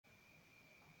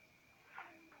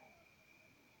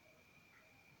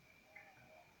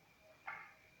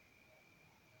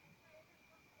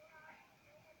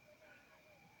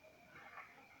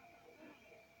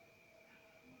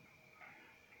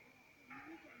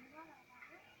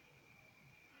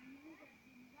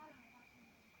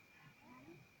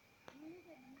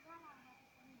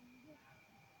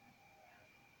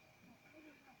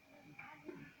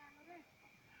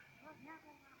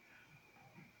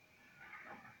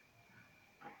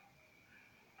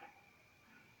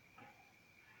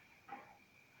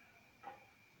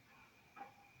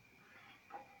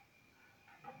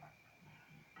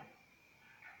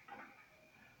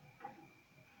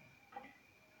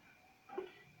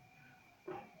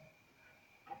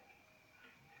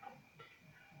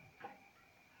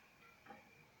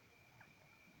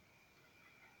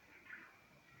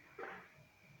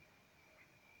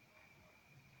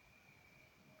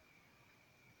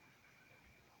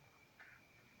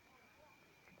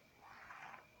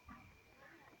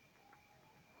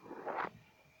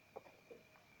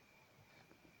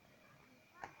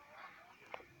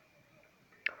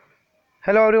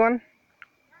Hello everyone.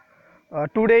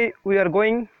 Today we are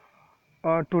going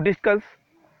to discuss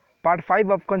part 5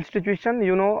 of constitution.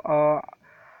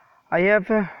 I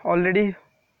have already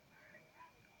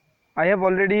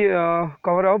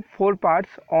covered up 4 parts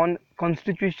on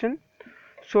constitution.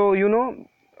 So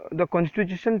the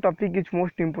constitution topic is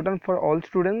most important for all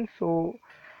students. So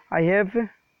I have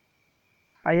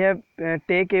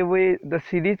take away the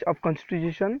series of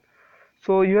constitution.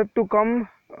 So you have to come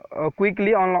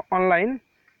quickly online,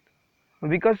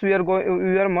 because we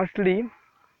are mostly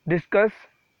discuss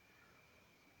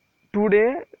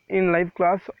today in live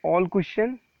class all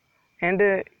question, and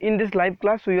in this live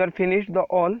class we are finished the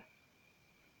all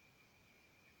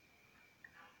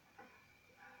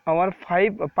our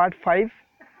part 5.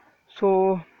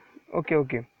 So okay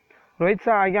Rohit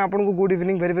Sah आज्ञा आपन को good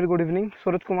evening, very very good evening.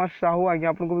 Saroj Kumar Sahu आज्ञा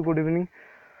आपन को भी good evening.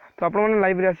 तो आपण मैंने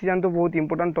लाइव रे आसी जान, तो बहुत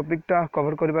इंपोर्टेंट टॉपिक टा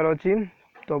कवर करिवार अछि.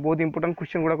 तो बहुत इंपोर्टेंट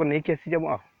क्वेश्चन गुडा को नै कि आसी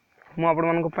जाबो मु आपण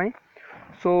मन को पई.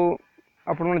 सो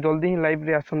आपण मन जल्दी ही लाइव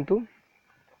रे आसंतु.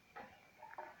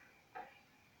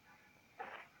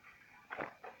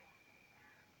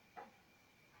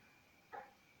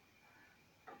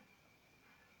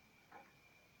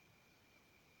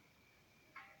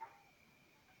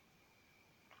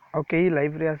 ओके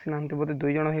लाइव रे आसी नांती, बोते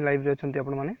 2 जण ही लाइव रे अछंती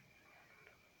आपण माने.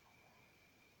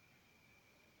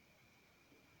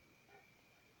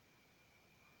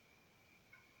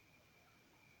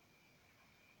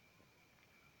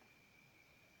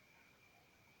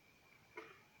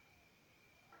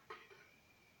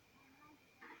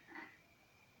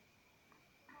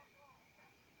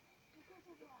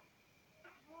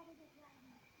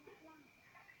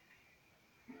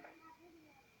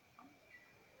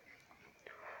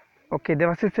 ओके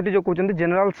देवाशीष सेठी जो कहते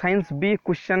जनरल साइंस बी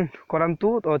क्वेश्चन करंतु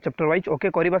तो चैप्टर वाइज ओके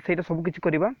करबा, सेटा सब किछि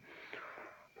करबा.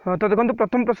 तो देखंतु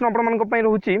प्रथम प्रश्न आपण मन को पई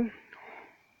रहूची.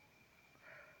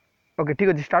 ओके ठीक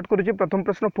अछि, स्टार्ट करूची. प्रथम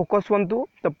प्रश्न फोकस हुंतु.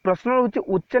 तो प्रश्न रहूची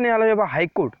उच्च न्यायालय बा हाई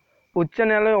कोर्ट. उच्च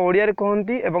न्यायालय ओडिया रे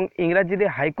कहंती एवं इंग्रजी रे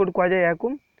हाई कोर्ट कहा जाय याकू.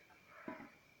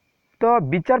 तो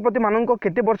विचारपति मानन को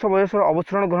केते वर्ष बयस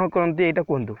अवसरण ग्रहण करंती एटा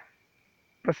कहंतु.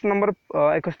 प्रश्न नंबर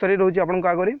 71 रहूची आपण को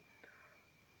आगरी.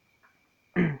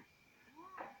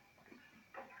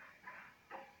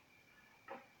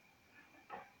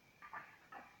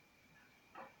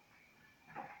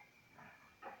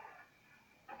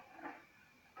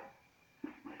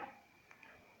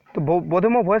 तो बोधे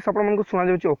मो वॉइस आपण मन को सुना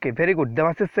जाउची. Okay very good.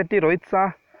 देवाशीष सेठी, रोहित शाह,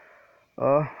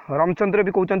 रामचंद्र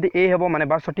भी कहते ए हेबो माने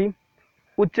 62.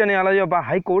 उच्च न्यायालय बा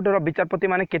हाई कोर्ट रो विचारपति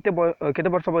माने केते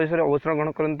वर्ष बयस अवसर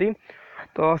ग्रहण करंती.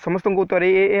 तो समस्त को उत्तर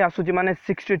ए आसुची माने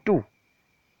 62.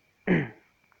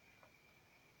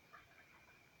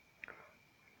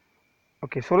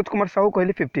 ओके सरोज कुमार साहू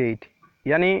कहले 58,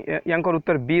 यानी यांकर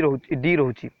उत्तर बी रहउची, डी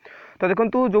रहउची. तो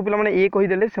देखंतु जो पिला माने ए कहि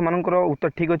देले सेमानकर उत्तर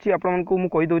ठीक अछि. आपण मन को मु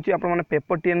कहि दोची, आपण माने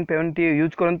paper ten pen T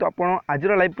use करंतु. आपण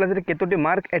आजरो लाइव क्लास रे केतोटी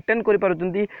मार्क अटेंड करि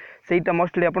पारुचंती सेटा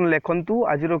मोस्टली आपण लेखंतु.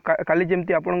 आजरो काली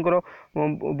जेमती आपणकर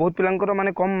बहुत पिलांकर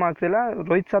माने कम मार्क देला.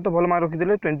 रोहित सा तो भल मार्क रखि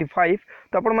देले 25.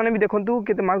 तो आपण माने भी देखंतु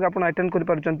केते मार्क आपण अटेंड करि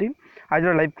पारुचंती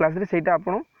आजरो लाइव क्लास रे. सेटा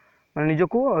आपण माने निजो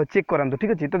को चेक करंतु.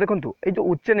 ठीक अछि. तो देखंतु ए जो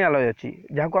उच्च न्यायालय अछि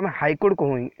जाहा को हम हाई कोर्ट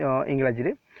कहू इंग्लिश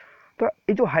रे. तो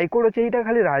ए जो हाई कोर्ट अछि एटा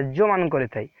खाली राज्य मान करे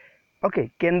थाई. ओके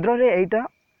केंद्र रे एटा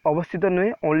अवस्थित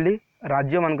नुहे, ओनली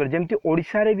राज्य मानकर. जेमती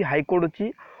ओडिशा रे भी हाई कोर्ट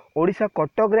अछि. ओडिशा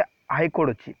कटक रे हाई कोर्ट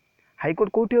अछि. हाई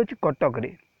कोर्ट कोठी अछि? कटक रे.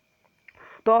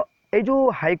 तो ए जो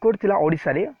हाई कोर्ट थिला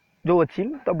ओडिशा रे जो अछि,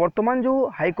 तो वर्तमान जो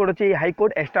हाई कोर्ट अछि, हाई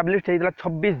कोर्ट एस्टाब्लिश हेइतला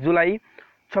 26 जुलाई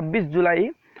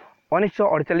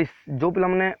 1948. जो पिला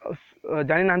माने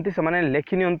जानि नांती से माने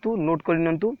लेखि नियंतु, नोट करि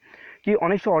नियंतु कि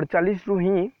 1948 रु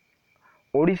ही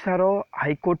ओडिशा रो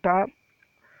हाई कोर्टा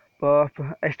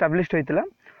एस्टाब्लिश होइतला.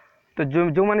 तो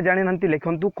जो माने जानि नांती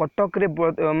लेखंतु कटक रे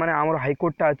माने हमर हाई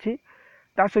कोर्टा अछि.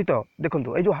 ता सहित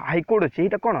देखंतु ए जो हाई कोर्ट अछि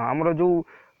एटा कोन हमर जो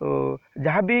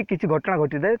जहाँ भी किसी घटना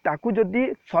घटी थाए ताकू जदि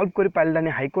सल्व कर पारानी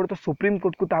हाईकोर्ट तो सुप्रीम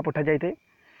कोर्ट को ता पठा जाए।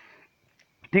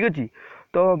 ठीक अच्छे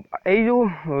तो यही जो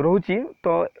रोचे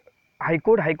तो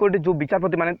हाईकोर्ट जो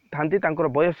विचारपति माने थांती तांकर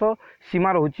बयस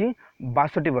सीमा रोचे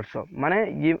 62 वर्ष माने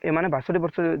ये माने 62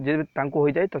 वर्ष जे तांको हो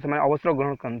जाए तो से अवसर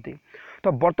ग्रहण करती।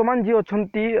 तो वर्तमान जी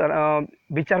अच्छी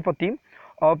विचारपति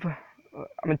ऑफ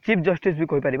चीफ जस्टिस भी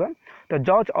कही पारिबा तो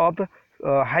जज ऑफ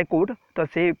हाईकोर्ट तो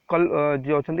से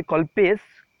जो अच्छा कल्पेश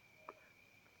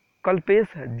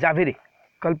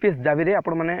जाभिरे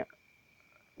आपण माने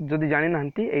जदि जानी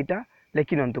नांती एटा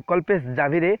लिखि नियंतु कल्पेश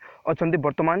जाभिरे अच्छा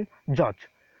वर्तमान जज।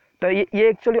 तो ये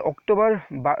एक्चुअली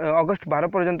अगस्त 12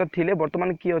 पर्यंत थिले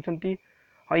वर्तमान किए अच्छा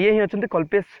हाँ ये ही अच्छा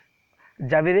कल्पेश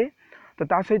जाभिरे। तो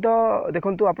ता सहित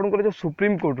देखंतु आपनकर जो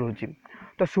सुप्रीम कोर्ट रोची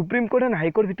तो सुप्रीम कोर्ट एंड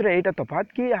हाईकोर्ट भितर एटा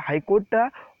तफात कि हाईकोर्टा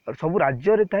सबु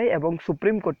राज्य रे थाए एवं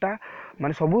सुप्रीम कोर्टा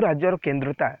माने सबु राज्यर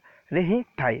केन्द्रता रे ही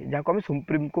थाए जहाँ को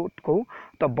सुप्रीम कोर्ट कहू।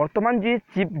 तो वर्तमान जी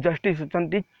चीफ जस्टिस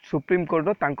अच्छा सुप्रीम कोर्ट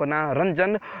तांको ना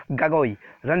रंजन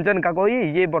गागोई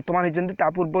ये वर्तमान होती ता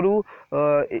पूर्व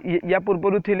या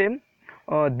पूर्व थिले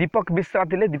दीपक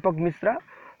मिश्रा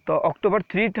तो अक्टोबर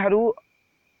 3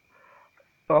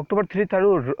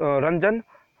 ठारू रंजन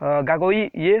गागोई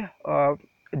ये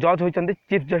जज होती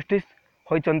चीफ जस्टिस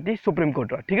होती सुप्रीम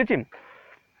कोर्ट। ठीक अच्छे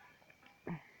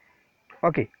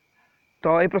ओके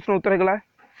तो ये प्रश्न उत्तर होगा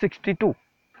 62।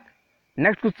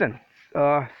 नेक्स्ट क्वेश्चन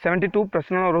 72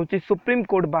 प्रश्न रोचे सुप्रीम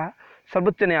कोर्ट बा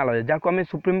सर्वोच्च न्यायालय जहाँ को आम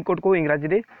सुप्रीम कोर्ट को इंग्राजी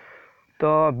रे तो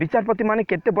विचारपति माने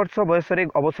केते वर्ष बयस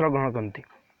अवसर ग्रहण करती।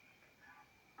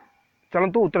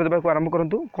 चलतु उत्तर देवा आरंभ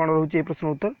करूँ कौन रोचे ये प्रश्न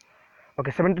उत्तर।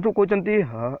 ओके 72 कहते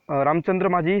रामचंद्र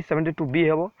माझी 72 बी हे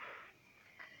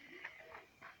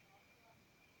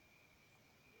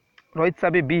रोहित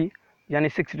साबी बी यानी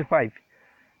 65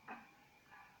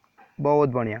 बहुत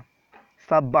बढ़िया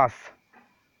शाबाश।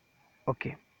 ओके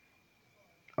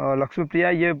लक्ष्मीप्रिया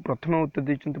ये प्रथम उत्तर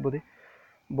देते बोधे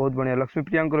बहुत बढ़िया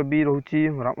लक्ष्मीप्रिया भी रोची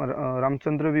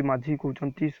रामचंद्र भी माझी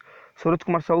कहते सरोज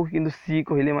कुमार साहू किंतु सी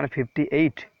कहले माने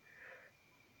 58।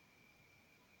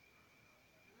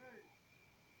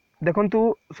 देखंतु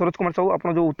सरोज कुमार साहू आप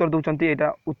जो उत्तर दौरान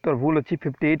यहाँ उत्तर भूल अच्छी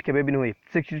 58 केवे भी नुहे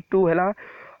 62 है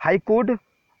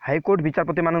हाईकोर्ट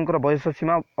विचारपति मानकर बयस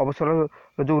सीमा अवसर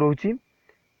जो रोची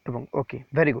एवं ओके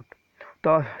वेरी गुड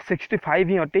तो 65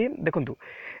 ही अटे। देखंतु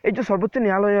ये जो सर्वोच्च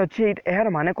न्यायालय अच्छी यार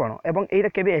माने कौन एवं यहाँ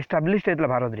केवे एस्टाब्लिश होता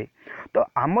भारत में तो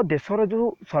आम देशर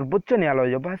जो सर्वोच्च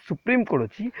न्यायालय बा सुप्रीम कोर्ट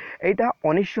अच्छी यहाँ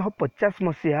 1950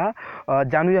 मसीहा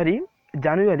जानुरी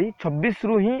 26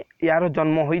 रु ही यार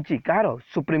जन्म होइछि कार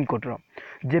सुप्रीम कोर्टर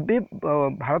जेबे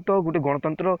भारत गोटे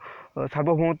गणतंत्र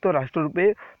सार्वभौमत्व राष्ट्र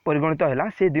रूपे परिगणित है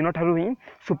से दिन ठारू ही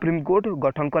सुप्रीम कोर्ट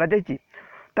गठन करा जाइछि।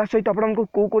 ता सहित आपको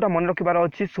कौ कौटा मन रखिबार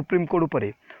अच्छी सुप्रीम कोर्ट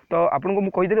उपरे तो आपको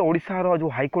मुझे कहीदेली ओडिशार जो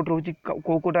हाईकोर्ट रोचे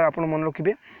कौ कौटा आप मन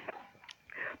रखिए।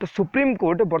 तो सुप्रीम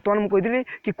कोर्ट वर्तमान मुझे कहीदेली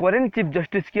कि करेंट चीफ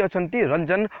जस्टिस किए अच्छा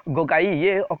रंजन गोगाई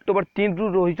ये अक्टोबर 3 रु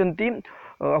रही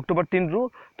अक्टोबर 3 रु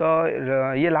तो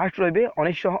ये लास्ट रे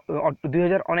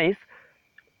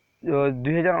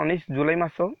 2019 जुलाई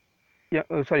मास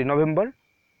सॉरी नवेम्बर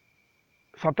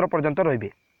 17 पर्यंत रे।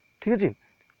 ठीक अच्छे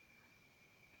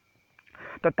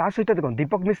तो ता सहित देख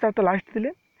दीपक मिश्रा तो लास्ट थे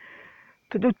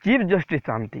तो जो चीफ जस्टिस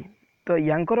थांती तो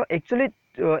यांकर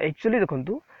एक्चुअली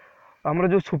देखंतु आमर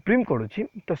जो सुप्रीम कोर्ट अच्छी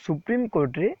तो सुप्रीम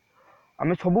कोर्ट रे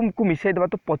आम सब को मिसाई देवा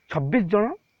तो 26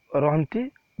 जन रहती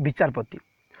विचारपति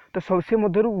तो से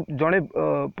मध्य जड़े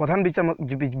प्रधान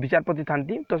विचारपति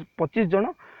थांती तो 25 जन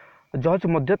जज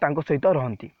मध्य सहित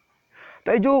रहती।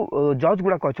 तो ये जो जज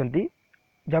गुड़ाक अच्छा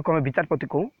जहाँ को आम विचारपति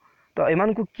कहूँ तो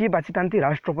एमान को किए बाची था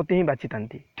राष्ट्रपति ही बाची था।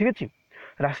 ठीक अच्छे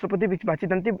राष्ट्रपति बाची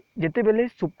था जिते बेले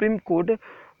सुप्रीम कोर्ट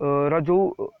रो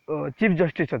चीफ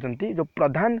जस्टिस अच्छा जो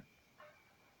प्रधान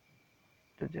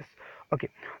ओके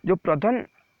जो प्रधान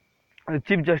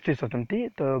चीफ जस्टिस अच्छा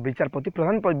तो विचारपति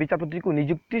प्रधान विचारपति को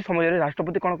नियुक्ति समय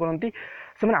राष्ट्रपति कौन करती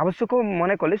से आवश्यक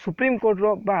मन कले सुप्रीम कोर्ट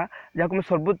जहाँ को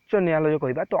सर्वोच्च न्यायालय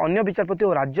कहवा तो अन्य विचारपति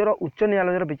और राज्यर उच्च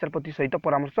न्यायालय विचारपति सहित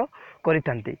परामर्श करें।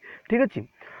 ठीक अच्छे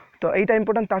तो यहीटा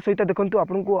इंपोर्टाट ता सहित देखो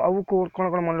आपको आउ कौन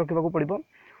कौन मन रखा पड़ो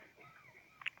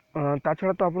ता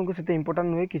छड़ा तो आपको से इंपोर्टाट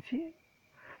नुहे कि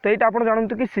तो यहाँ आप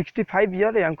जानते कि 65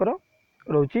 ईयर यांकर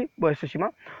रोची बयस सीमा।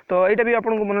 तो यहाँ भी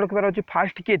आपको मन रखार अच्छे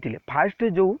फास्ट किए थे फास्ट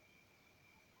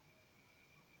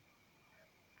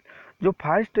जो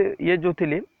फास्ट ये जो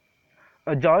थे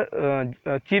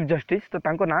चीफ जस्टिस तो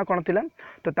तांको ना कौन थी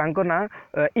तो तांको ना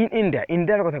इन इंडिया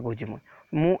कथा कहूँ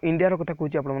मु इंडिया कथा कहूँ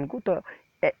आपको तो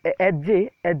एज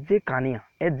ए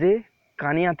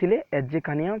कानिया थे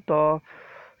तो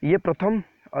ये प्रथम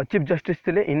चीफ जस्टिस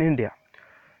थे इन इंडिया।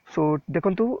 सो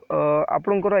देखंतु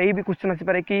आपणकर यही भी क्वेश्चन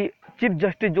आसीपे कि चीफ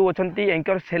जस्टिस जो अच्छा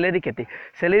यांकर सैलरी केते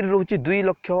सैलरी रोचे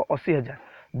 2,80,000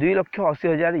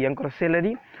 2,80,000 यांकर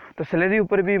सैलरी तो सैलरी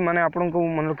ऊपर भी माने आपन को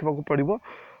मन रखा पड़ो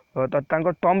तो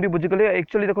टर्म भी बुझीगले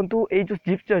एक्चुअली देखो ये जो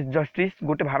चीफ जस्टिस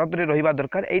गोटे भारत में रहा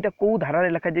दरकार यहाँ कौ धारा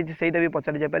लिखा जाइए भी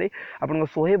पचारि जापे आपन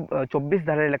 124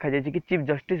 धारा लिखा जाइए कि चीफ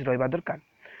जस्टिस रहा दरकार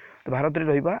तो भारत में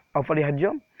रहा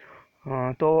अपरिहार्य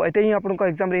तो ये ही आपन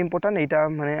एग्जाम इम्पोर्टाट यहाँ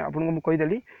मैंने आपको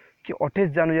कहीदेली कि 28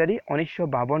 जनवरी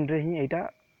 1952 ही यहाँ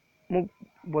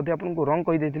मुझे आपको रंग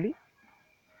कहीदे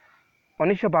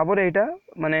 1952 यहाँ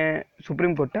माने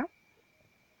सुप्रीम कोर्टा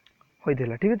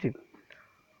होता ठीक अच्छे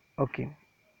ओके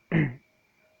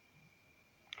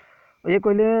ये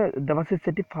कहले देवाशीष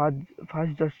सेठी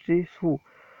फास्ट जस्टिस हु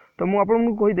तो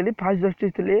मुझे कहीदेली फास्ट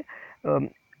जस्टिस थे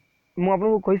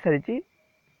मुझे कही सारी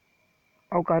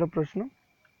आउ कहार प्रश्न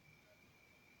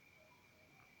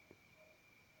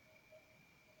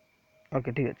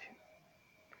ओके ठीक अच्छे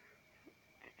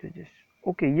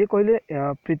ओके ये कहले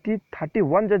प्रीति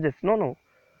 31 जजेस नो नो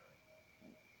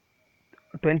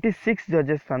 26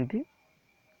 जजेस था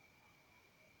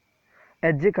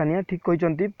एच जे कानिया ठीक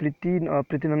कहते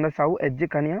प्रीतिनंदा Sahu H J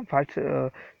Kania fast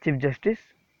chief justice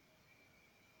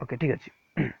okay ठीक अच्छे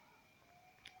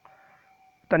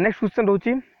तो नेक्स्ट क्वेश्चन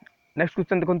रोची नेक्स्ट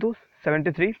क्वेश्चन देखो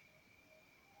 73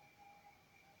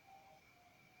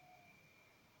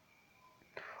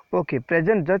 ओके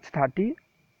प्रेजेंट जज 31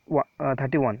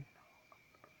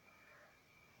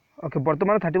 ओके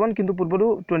वर्तमान 31 किंतु पूर्व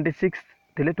 26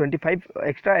 थे 25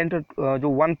 एक्स्ट्रा एंड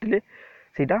जो 1 थे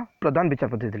सीटा प्रधान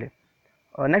विचारपति थे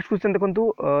नेक्स्ट क्वेश्चन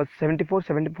देखो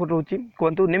 74 रोची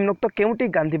कहतु निम्नोक्त केउटी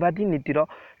गांधीवादी नीतिर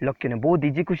लक्ष्य ने बहुत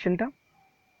इजी क्वेश्चन था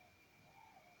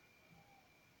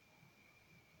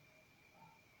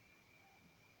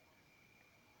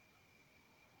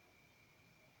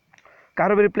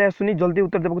कार रिप्लाई आसुनी जल्दी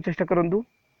उत्तर देवाक चेष्टा करूँ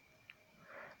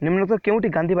निम्नोक्त केउटी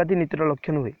गांधीवादी नीतिर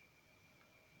लक्ष्य हुए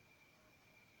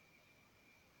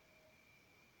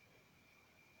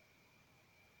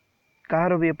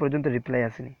कहार भी पर्यंत रिप्लाई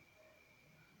आसनी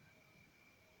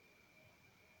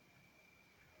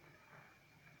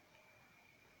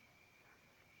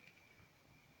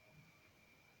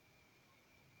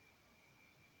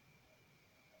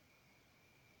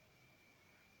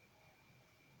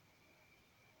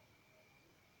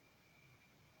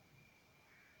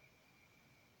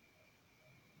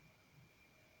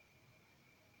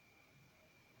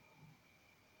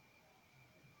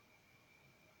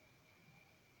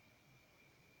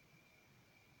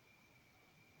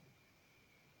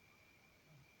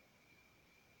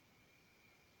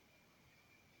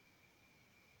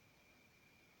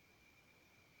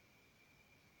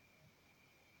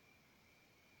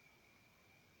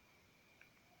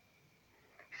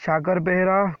सागर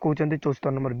बेहरा कहते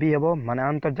 74 नंबर बी हे माने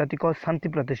आंतर्जातिक शांति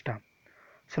प्रतिष्ठा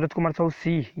सरोज कुमार साहू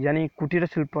सी यानी कुटीर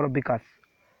शिल्प विकास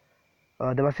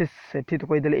देवाशीष सेठी तो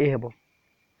कहीदे ए हे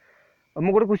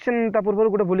मुझे गोटे क्वेश्चन पूर्व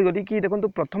गोटे भूली गली कि देखो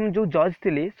प्रथम जो जज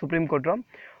थे सुप्रीम कोर्टर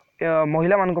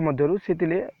महिला मान मध्य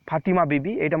से फातिमा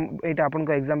बीबी यहाँ आपन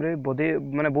एग्जाम रे बोधे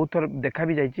माने बहुत थर देखा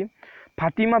भी जाइए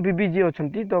फातिमा बीबी जी अच्छा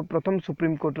तो प्रथम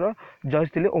सुप्रीम कोर्टर जज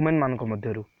थे ओमेन मान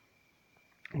मध्य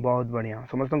बहुत बढ़िया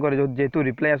समस्त जेहेतु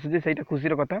रिप्लाई आसूँ से खुशी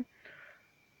कथा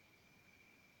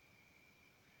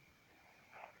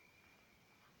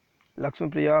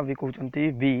लक्ष्मीप्रिया भी कहते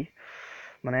बी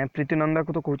माने प्रीतिनंदा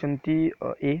को तो कहते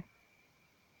ए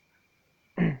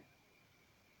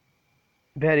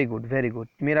वेरी गुड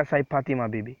मेरा साहिब फातिमा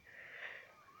बीबी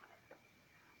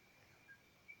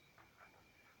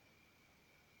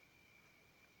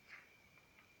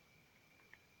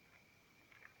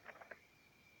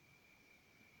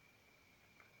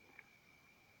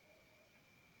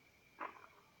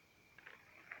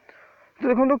तो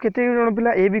देखो केते जन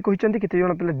पिला ए भी कहते केते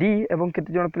जन पिला डी एवं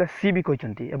केते जन पिला सी भी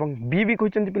कहते एवं बी भी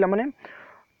कहते पिला माने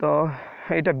तो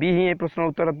यहाँ बी ही प्रश्न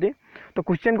उत्तर दिए तो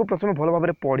क्वेश्चन को प्रथम भल भाव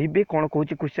में पढ़े कौन कौन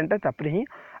क्वेश्चनटा तापर ही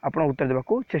आप उत्तर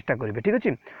देवाक चेष्टा करेंगे ठीक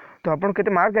अच्छे तो आप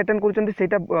केते मार्क अटेंड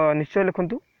कर निश्चय लिखु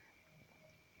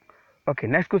ओके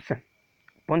नेक्स्ट क्वेश्चन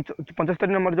 75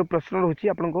 नंबर जो प्रश्न रोचे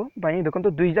आपको देखो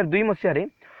 2002 मसीह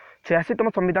 86तम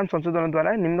संविधान संशोधन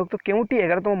द्वारा निम्नोक्त केउटी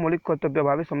 11तम मौलिक कर्तव्य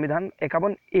भाव संविधान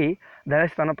 51A धारा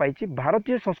स्थान पाई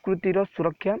भारतीय संस्कृतिर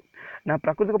सुरक्षा ना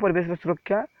प्राकृतिक परिवेश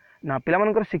सुरक्षा ना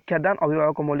पिलामानकर शिक्षादान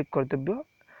अभिभावक मौलिक कर्तव्य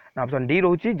ना ऑप्शन डी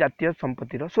रोची जातीय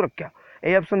संपत्तिर सुरक्षा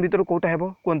ए ऑप्शन भीतर कोटा हेबो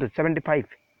कहतु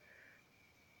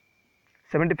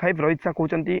 75 रोहित शाह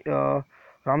कहते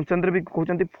रामचंद्र भी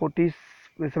कहते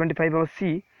 75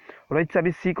 सी रोहित शाह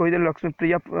भी सी कहीदे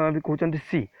लक्ष्मीप्रिया भी कहते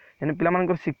सी यानी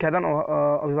पिलामानकर शिक्षादान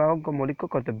अभिभावक मौलिक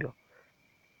कर्तव्य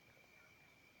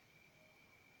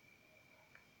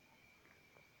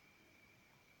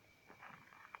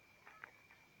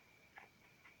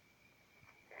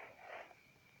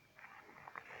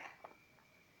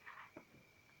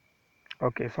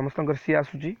ओके समस्त सी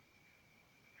आसूची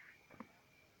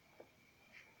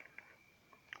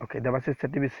ओके देवाशीष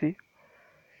सेठी भी सी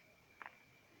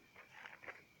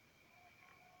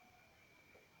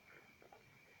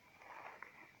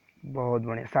बहुत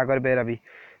बढ़िया सागर बेहरा भी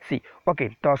सी ओके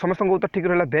तो समस्त उत्तर ठीक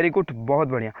रहा वेरी गुड बहुत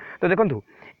बढ़िया तो देखो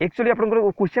एक्चुअली आप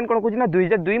क्वेश्चन कौन कहूँ ना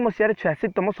 2002 मसीह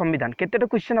 86तम संविधान केतेटा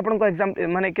क्वेश्चन आपको एग्जाम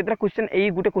माने केतेटा क्वेश्चन यही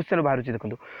गोटे क्वेश्चन बाहर देखो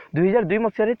 2002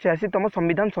 मसीह 86तम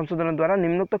संविधान संशोधन द्वारा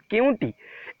निम्नोक्त केउंटी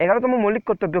 11तम मौलिक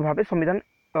कर्तव्य भाव संविधान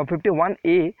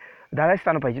 51A धारा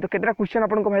स्थान पाई तो केतेटा क्वेश्चन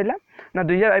आपको बाहर ना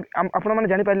 2000 आपने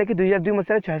जापारे कि 2002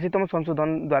 मसीह 86तम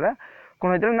संशोधन द्वारा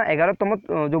कौन होता ना 11तम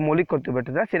जो मौलिक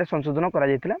कर्तव्यटा से संशोधन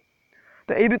कर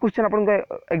तो ये भी क्वेश्चन आपको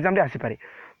एग्जाम रे आसीपारे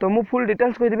तो मु फुल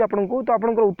डिटेल्स कहीदेवी आपको तो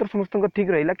आपंकर उत्तर समस्त ठीक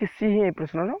रहा कि सी ही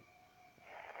प्रश्न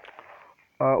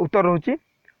उत्तर रोचे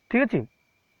ठीक अच्छे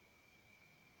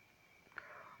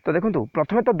तो देखो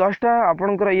प्रथमे तो 10टा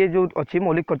आपंकर ये जो अच्छी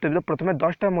मौलिक कर्तव्य प्रथमे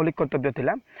 10टा मौलिक कर्तव्य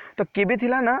थिला तो केबे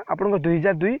थिला ना आपंकर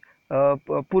 2002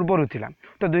 पूर्वर थिला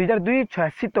तो 2002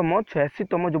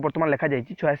 86तम जो वर्तमान लिखा जाए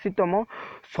 86तम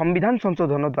संविधान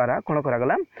संशोधन द्वारा कौन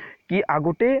करागला कि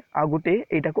आगोटे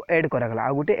यहाँ को एड करागला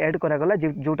आगोटे एड करागला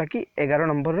जोटा कि 11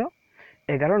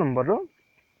 नंबर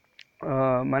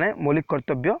माने मौलिक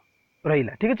कर्तव्य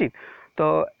रहिला ठीक अच्छे तो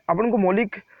आपन को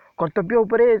मौलिक कर्तव्य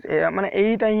उपरे माने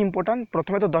यहीटा ही इम्पोर्टाट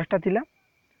प्रथमे तो 10टा थिला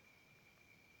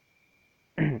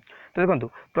तो देखो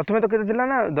प्रथमे तो केते थिला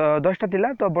ना 10टा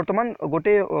थिला तो वर्तमान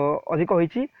गोटे अधिक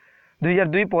होईची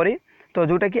 2002 पर तो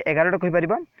जोटा कि 11टा कहि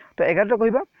परिबा तो 11टा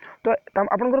कहबा तो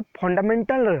आपनकर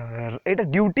फंडामेंटल एटा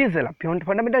ड्यूटीज है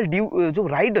फंडामेंटल जो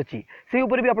राइट अच्छी से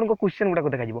ऊपर भी आपन क्वेश्चन गुडा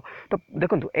देखा जिवो तो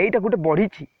देखो एटा गोटे बढ़ी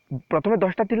प्रथमे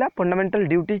 10टा थिला फंडामेंटल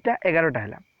ड्यूटीटा 11टा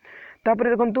है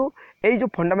तापर देखो यही जो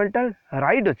फंडामेंटल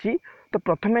राइट अच्छी तो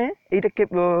प्रथमे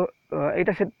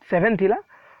यहाँ 7 थिला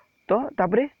तो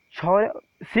तापर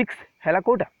 6 है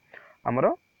कौटा आमर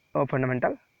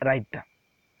फंडामेंटल राइटा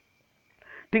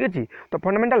ठीक अच्छे तो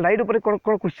फंडामेंटल राइट उपर कौन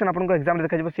क्वेश्चन आपको एग्जाम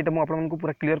देखा सीटा मुझे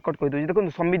पूरा क्लीयर कट कर दूसरी देखो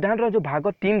संविधान जो भाग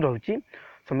 3 रही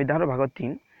संविधान भाग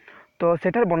 3 तो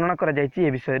सेठार वर्णना करा जायछि ए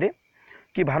विषय रे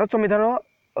कि भारत संविधान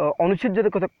अनुच्छेद जब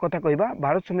कथा कहबा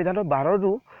भारत संविधान 12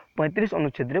 रु 35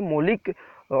 अनुच्छेद रे मौलिक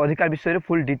अधिकार विषय रे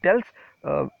फुल डिटेल्स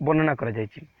वर्णना करा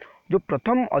जायछि जो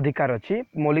प्रथम अधिकार अच्छी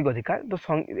मौलिक अधिकार तो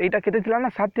यहाँ के ना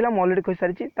 7 थिला मैं अलरेडी कही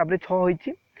सारी 6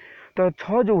 होइछि तो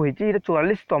 6 जो होइछि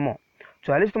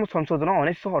 44तम संशोधन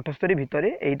 1978 भितर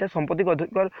यहाँ संपत्ति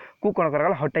अधिकार को कौन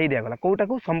करागला हटाई दिगला कौटा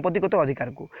को संपत्तिगत अधिकार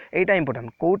को यहाँ इंपोर्टाट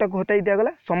कौटा को हटाई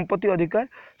दिगला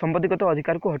संपत्तिगत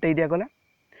अधिकार को हटाई दिगला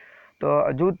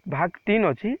तो जो भाग 3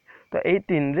 अच्छी तो यही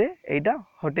 3 रे यहाँ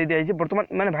हटाई दिया बर्तमान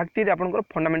माने भाग 3 आपंकर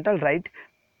फंडामेंटल राइट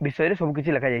विषय रे सब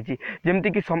किसी लिखा जाइए जमती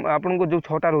कि आपन को जो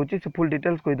 6टा रोचे से फुल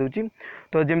डिटेल्स कही दूची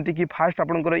तो जमती कि फास्ट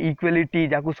आपंकर इक्वालिटी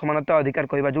जहाँ समानता अधिकार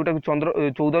कहवा जोटा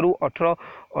 14 रु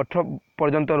 18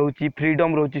 पर्यंत रोची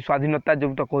फ्रीडम रोची स्वाधीनता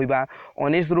जोटा कहवा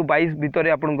 19 रु 22 भितर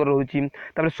आपंकर रोची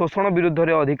तापर शोषण विरुद्ध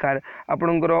रे अधिकार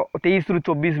आपंकर 23 रु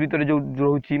 24 भितर जो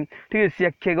रोची ठीक है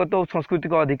शिक्षागत और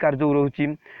सांस्कृतिक अधिकार जो रोची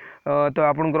तो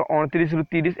आपंकर 29 रु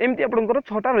 30 एमती आपंकर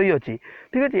 6टा रही अच्छी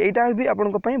ठीक अच्छे यहाँ भी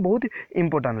आपण बहुत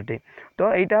इंपोर्टाट अटे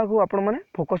तो यहाँ को आपण मैंने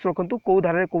फोकस रखु कौ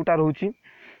धारा कौटा रोचे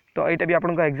तो यहाँ भी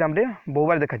आपंक एग्जाम रे बहु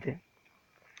बार देखा जाए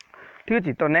ठीक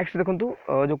अच्छे तो नेक्स्ट देखो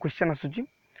जो क्वेश्चन आसूची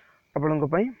आपण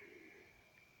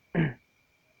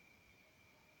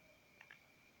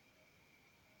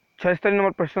 76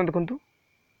 नंबर प्रश्न देखु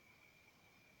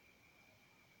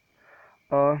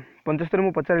 75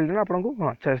 मुझे पचारि ना आपको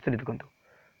हाँ 76 देखो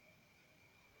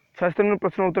 76 नंबर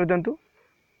प्रश्न उत्तर दिंतु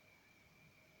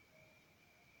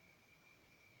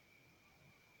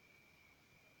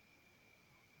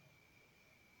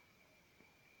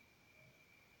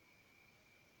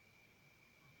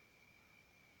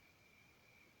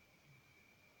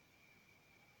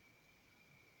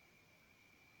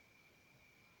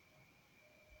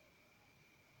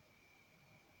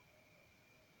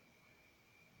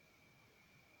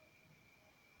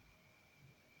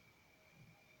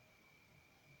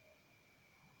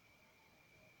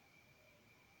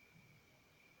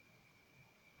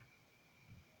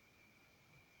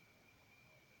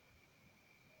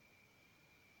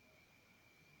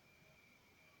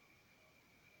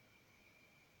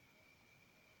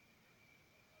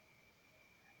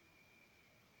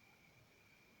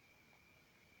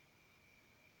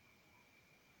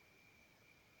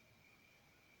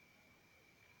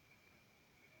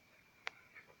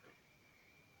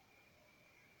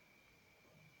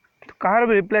कहार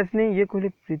भी रिप्लेस नहीं ये कहले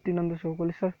प्रीतिनंद साहू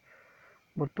कहले सर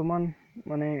वर्तमान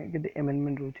माने केते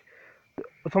अमेंडमेंट रोच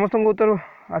तो समस्त उत्तर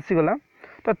आसीगला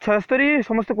तो 76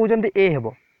 समस्त कहते ए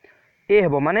हेबो ए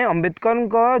हेबो माने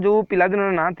अंबेडकर जो पिलादिन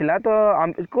ना थिला तो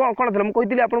कोन कोन थिला म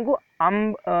कहितली आपन को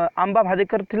आंबा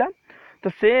भाजेकर थिला तो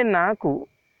से ना को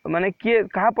माने किए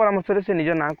कहा परामर्श रे से निज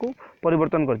ना को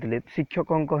परिवर्तन करथिले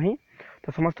शिक्षक ही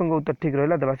तो समस्त उत्तर ठीक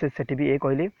रहा देवाशीष सेठी भी ए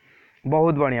कहले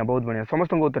बहुत बढ़िया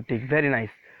समस्त उत्तर ठीक वेरी नाइस।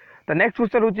 तो नेक्स्ट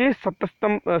क्वेश्चन होची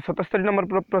 77 नंबर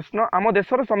प्रश्न आम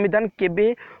देशर संविधान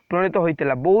केबे प्रणीत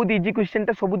होइतिला बहुत इजी क्वेश्चन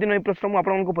टा सबुदिन ए प्रश्न मु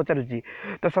आपन को पचारुची।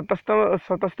 तो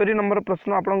 77 नंबर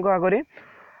प्रश्न आपन को आगरे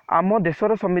आम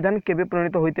देशर संविधान केबे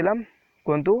प्रणीत होइतिला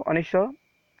कहंतु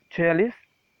 1946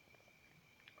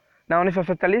 ना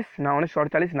 1947 ना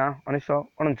 1948 ना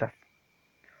 1949।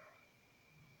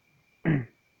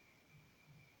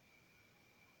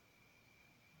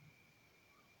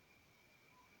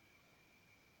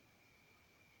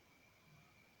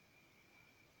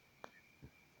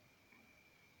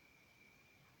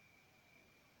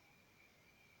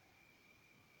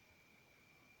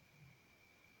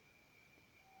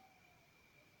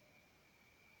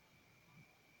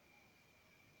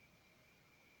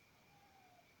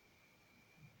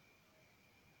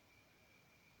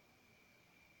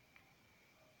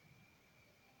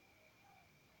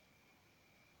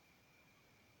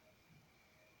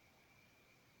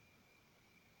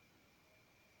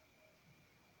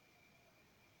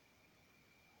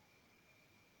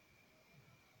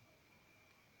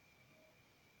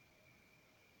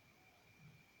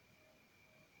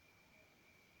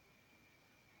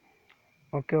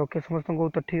 ओके ओके समस्त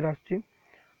उत्तर ठीक आसुची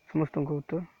समस्त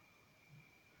उत्तर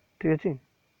ठीक अच्छे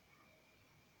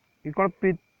ये कौन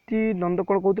प्रीति नंद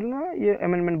कौन कहते ना ये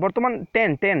एमेंडमेंट बर्तमान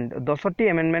 10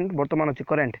 एमेंडमेंट बर्तमान अच्छी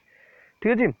करेन्ट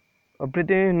ठीक अच्छे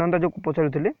प्रीति नंदा जो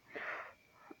पचारे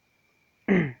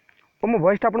मो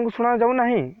वॉइस आपको शुणा जाऊ ना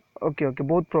ओके ओके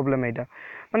बहुत प्रोब्लेम यहाँ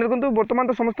मैंने देखो बर्तमान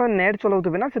तो समस्त नेट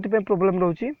चलाऊे ना से प्रोब्लेम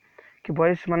रोचे कि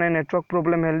वॉइस माने नेटवर्क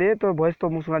प्रोब्लेम हेल्ले तो वॉइस तो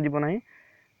मुझे शुणा ना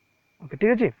ओके ठीक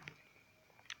अच्छे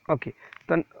ओके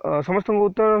तो समस्त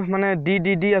उत्तर माने डी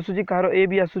डी डी आसूची कहार ए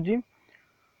भी आसूची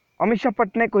अमित शाह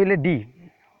पट्टनायक कहले डी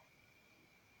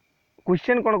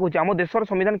क्वेश्चन कौन कहूँ आम देशर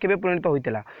संविधान केबे प्रणीत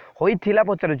होइथिला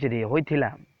पचारुची रे होइथिला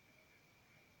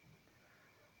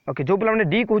ओके जो पिला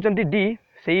डी कहते डी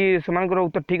से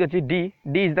उत्तर ठीक अच्छे D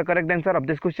D is the correct answer of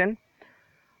this question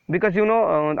because you know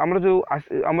आमर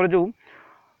जो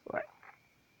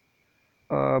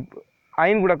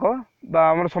आईन गुड़ाक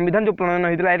आम संविधान जो प्रणयन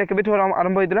होता है केबे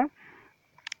आरंभ होता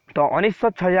तो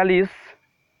 1946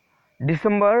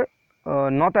 डिसेम्बर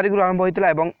 9 तारिख आरंभ होता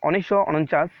है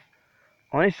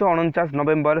 1949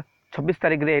 नवेम्बर 26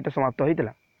 तारिख रे एटा समाप्त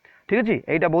होता ठीक अच्छे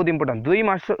यहाँ बहुत इंपोर्टेंट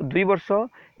 2 वर्ष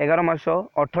 11 मास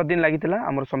 18 दिन लगी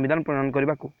आम संविधान प्रणयन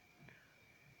करने को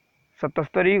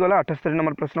 77 गला 78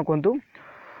 नंबर प्रश्न कहतु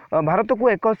भारत को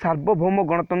एक सार्वभौम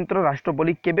गणतंत्र राष्ट्र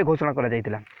बोली केबे घोषणा करा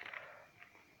जायतिला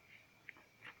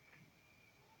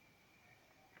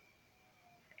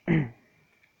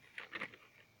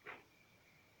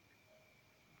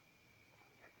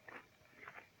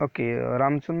ओके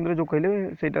रामचंद्र जो कहले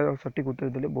सेटा सटीक उत्तर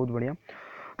देले बहुत बढ़िया।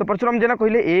 तो परशुराम जेना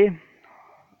कहले ए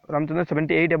रामचंद्र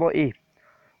 78 एबो ए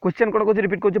क्वेश्चन कौन कह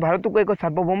रिपीट कर भारत को एक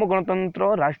सार्वभौम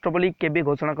गणतंत्र राष्ट्र बोली केबे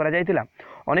घोषणा करा जायतिला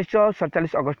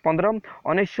 1947 अगस्त 15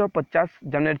 1950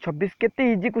 जनवरी 26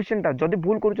 केते इजी क्वेश्चन टा जदि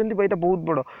भूल करूछंती भाई एटा बहुत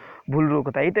बड़ भूल रो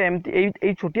कथा एटा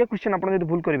एई छोटिया क्वेश्चन आपण जदि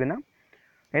भूल करिवे ना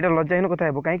एटा लज्जाहीन कथा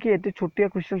हेबो काहे कि एते छोटिया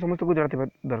क्वेश्चन समस्त को जणाथिबा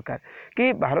दरकार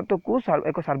कि भारत को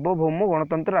एक सार्वभौम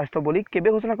गणतंत्र राष्ट्र बोली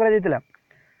केबे घोषणा करा जायतिला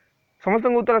समस्त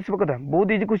उत्तर आसीबो कथा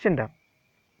बहुत इजी क्वेश्चन टा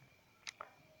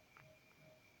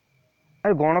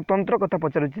अरे गणतंत्र कथा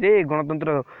पचारुछि रे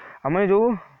गणतंत्र आम जो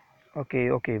ओके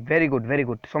ओके वेरी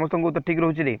गुड समस्त उत्तर ठीक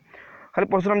रोचे रे खाली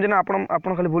परशुराम जेना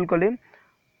आपण खाली भूल कले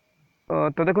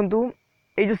तो देखंतु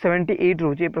ये जो 78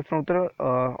 रोचे प्रश्न उत्तर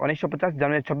 1950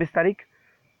 जनवरी 26 तारीख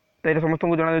तो ये समस्त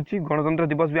को जना गणतंत्र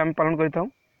दिवस भी आम पालन करता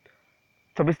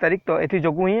 26 तारीख तो ये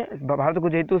जो ही भारत को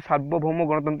जेहेतु सार्वभौम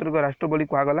गणतंत्र राष्ट्र बोली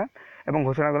कहगला और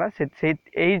घोषणा गला से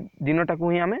दिनटा को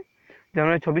ही आम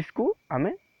जनवरी 26 को आम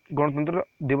गणतंत्र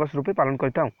दिवस रूपे पालन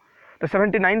करता तो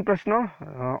 79 प्रश्न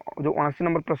जो 79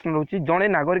 नंबर प्रश्न रोची जड़े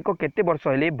नागरिक केते वर्ष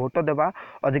हेले भोट देवा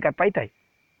अधिकार पाई थाए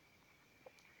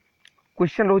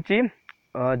क्वेश्चन रोची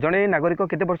जड़े नागरिक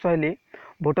केते वर्ष हेले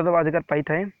भोट देवा अधिकार पाई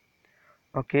थाए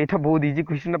ओके ये बहुत इजी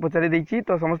क्वेश्चन पचारि देछि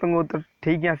तो समस्त उत्तर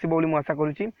ठीक ही आसीबो बोली मु आशा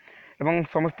करूची एवं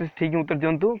समस्त ठीक उत्तर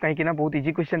दियंतु काहेकि ना बहुत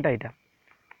इजी क्वेश्चन टा एटा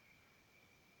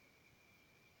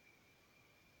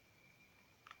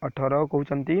 18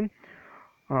 कहउचंती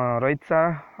रोहित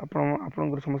सार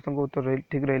आपण समस्त उत्तर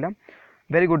ठीक रहा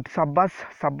वेरी गुड शाबाश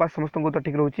शाबाश समस्त उत्तर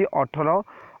ठीक रोचे 18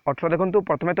 देखो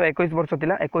प्रथम तो 21 वर्ष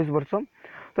थिला 21 वर्ष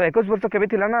तो 21 वर्ष केबे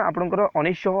थिला ना आपणकर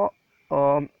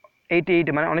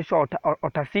 1988 माने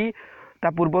 1988 ता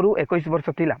पूर्वर 21 वर्ष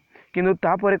थिला किंतु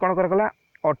तापर कौन करागला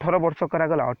 18 वर्ष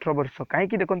करागला 18 वर्ष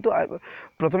कहीं देखो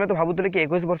प्रथमे तो भावुले कि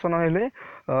 21 वर्ष ना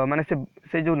माने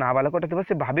से जो नाबालकटा थी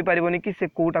से भाभी पारिबनी कि से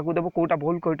कोटा को देव कोटा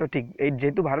भूल कोटा ठीक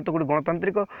जेहेतु भारत गोटे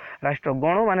गणतांत्रिक राष्ट्र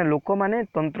गण माने लोक माने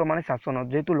तंत्र माने शासन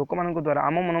जेहेतु लोक मान द्वारा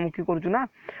आम मनमुखी करूँ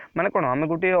माने कौन आम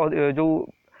गोटे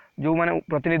जो मैंने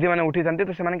प्रतिनिधि मैंने उठी था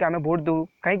तो से आम भोट दू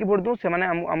कहीं भोट दू से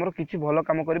आमर किसी भल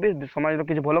कम करेंगे समाज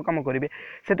किसी भल कम करेंगे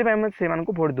से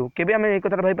भोट दू के एक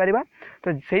कथा भाई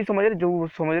तो सही समय जो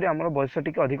समय आम बयस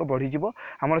टी अधिक बढ़ीज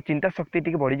आम चिंता शक्ति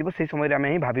टी बढ़ीज से समय आम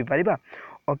ही भाभी पार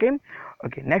ओके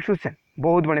ओके नेक्स्ट क्वेश्चन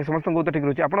बहुत बढ़िया समस्त उत्तर ठीक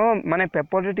रही आप मैंने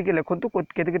पेपर टी लिखु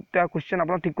केते क्वेश्चन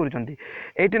आप ठीक कर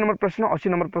 80 नंबर प्रश्न 80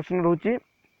 नंबर प्रश्न रोचे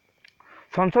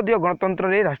संसदीय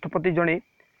गणतंत्र राष्ट्रपति जड़े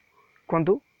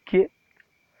कहतु किए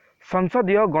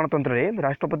संसदीय गणतंत्र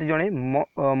राष्ट्रपति जड़े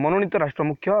मनोनीत राष्ट्र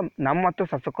मुख्य नाममात्र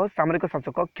शासक सामरिक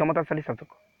शासक क्षमताशाली शासक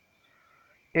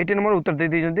 80 नंबर उत्तर दे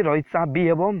दीजिए रोहित शाह बी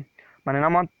हे माने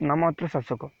नाममात्र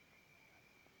शासक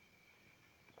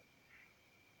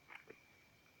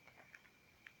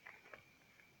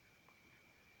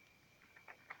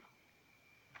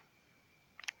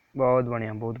बहुत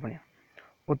बढ़िया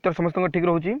उत्तर समस्त ठीक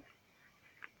रोचे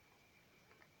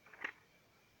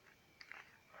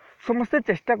समस्ते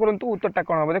चेष्टा करंतु उत्तरटा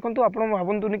कौन हम देखो आप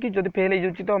भावतुनि कि जब फेल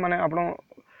हो तो माने आप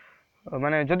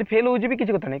माने जब फेल हो किसी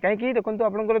कथा नहीं कहीं देखो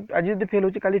आप आज जब फेल हो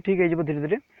काली ठीक है धीरे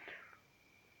धीरे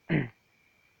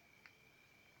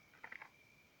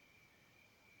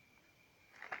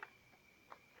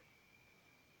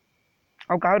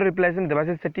आउ कहार रिप्लाई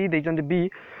देवाशीष सेठी देइचंती बी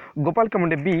गोपाल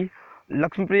कमुंडे बी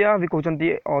लक्ष्मीप्रिया भी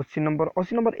कहते 80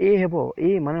 नंबर ए हेबो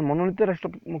ए माने मनोनीत राष्ट्र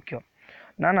मुख्य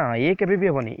ना ना ये केबे भी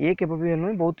हेबनी ये केबे भी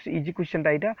हेबनी बहुत इजी क्वेश्चन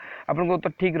टाइटा आपन उत्तर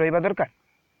ठीक रहिबा दरकार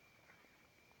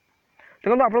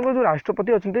देखो आप जो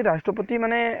राष्ट्रपति अच्छा राष्ट्रपति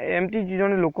माने एमती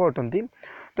जन लोक अटंती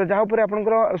तो जहाँ पर आप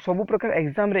सब प्रकार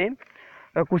एग्जाम रे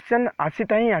क्वेश्चन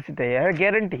आसीता ही आसीता है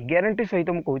ग्यारंटी सहित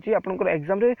मुझे कहूँ आपंकर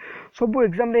एग्जाम रे सब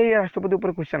एग्जाम रे राष्ट्रपति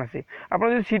उपर क्वेश्चन आसे आप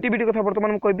सीटीबीटी कथा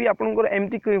बर्तमान मुझे आपंकर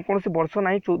एमती कौन वर्ष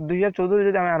ना 2014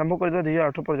 जब आरंभ कर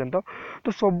 2018 पर्यंत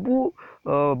तो सबू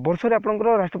वर्ष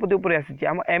आपंकर राष्ट्रपति उपर आसी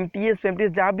आम एमटीएस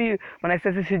जहाँ भी मैंने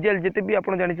एसएससी सीजीएल जिते भी आप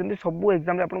जानते सब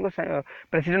एग्जाम रे आपंकर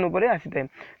प्रेसिडेंट उपर आसी थाए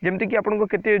जमती कि आपको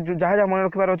केते जहाँ जहाँ मन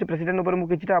रखार अच्छे प्रेसिडेंट उपर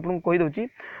मुझे किसी आपको कहीदे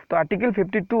तो आर्टिकल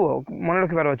 52 मन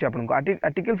रखार अच्छे आपको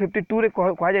आर्टिकल 52 रे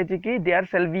कहुई कि there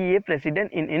cell B A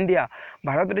president in India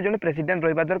Bharat में जो प्रेसिडेंट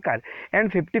रहा दरकार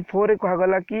एंड 54 रे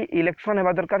कहगला कि इलेक्शन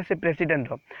होगा दरकार से प्रेसिडेंट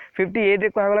 58 रे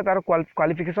कहगला तार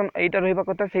क्वालिफिकेशन एटा रहा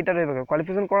कथा सेटा रहा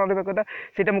क्वालिफिकेशन कौन रहा कथा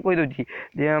सेटा मुझे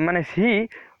कहीदे माने ही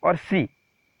और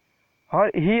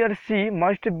सी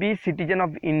must be citizen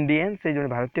of Indian से जो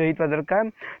भारतीय होता दरकार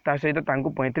ता सहित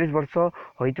 35 वर्ष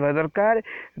होता दरकार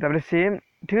तापर से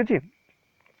ठीक अच्छे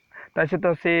ता सहित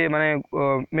से माने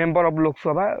मेंबर ऑफ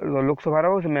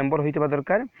लोकसभा से मेंबर होता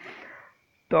दरकार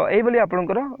तो यही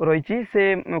आपंकर रही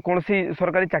से कौन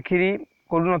सरकारी चाकरी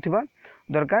करू नथिबा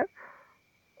दरकार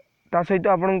ता सहित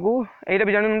आपन को एटा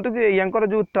भी जानतु कि यांकर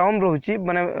जो टर्म रोची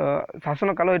माने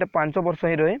शासन काल एटा 5 वर्ष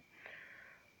ही रहे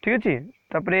ठीक अच्छे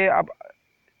तापरे आप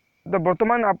तो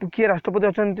बर्तमान आप किए राष्ट्रपति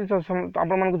अच्छा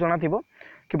आपण मानक जना थिबो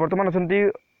कि बर्तमान अच्छा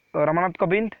रामनाथ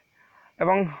कोविंद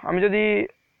एवं आम जदि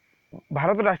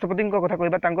भारत राष्ट्रपति कथा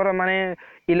कहबा माने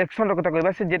इलेक्शन कथा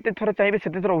कहबा से जेते थर चाहिए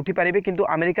सेते थर उठी पारिबे किंतु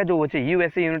अमेरिका जो अच्छे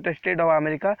USA United state of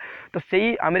America तो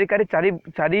सही अमेरिका रे चारि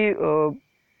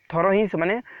थर ही से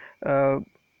माने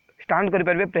स्टांड करि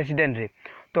पारिबे प्रेसिडेंट रे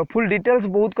तो फुल डिटेल्स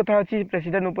बहुत कथा अच्छी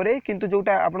प्रेसिडेंट उपरे किंतु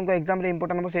जोटा आपन एग्जाम रे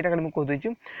इंपोर्टेंट हम सेटा खाली मुझे कह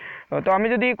देछु तो आम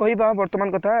जदि कहबा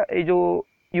वर्तमान कथा ये जो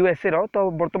यूएसए रो तो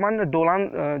वर्तमान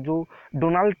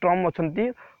डोनाल्ड ट्रम्प अच्छंती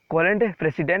करेंट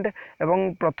प्रेसिडेंट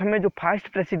एवं प्रथमे जो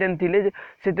फास्ट प्रेसिडेंट थिले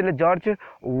से थिले जॉर्ज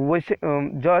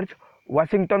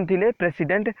वाशिंगटन थिले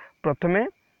प्रेसिडेंट प्रथमे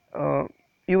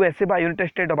यूएसए बा यूनाइटेड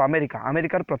स्टेट ऑफ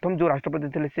अमेरिकार प्रथम जो राष्ट्रपति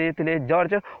थे से थिले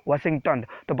जॉर्ज वाशिंगटन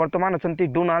तो वर्तमान अच्छा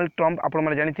डोनाल्ड ट्रम्प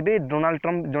आपने जानी डोनाल्ड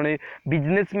ट्रम्प जड़े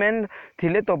बिजनेसमैन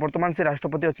थिले तो वर्तमान से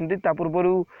राष्ट्रपति अच्छा पूर्वर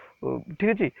ठीक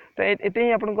अच्छे तो ये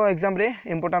ही आपन एग्जाम रे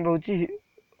इंपोर्टेंट रोची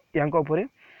यहाँ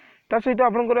ता सहित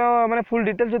आपंकर माने फुल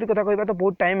डिटेल्स जब कथा कहबा तो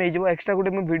बहुत टाइम हो एक्स्ट्रा गोटे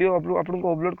मैं वीडियो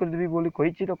आपको अपलोड कर देबी बोली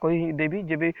कही तो कहीदेवी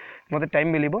जब मत टाइम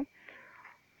मिल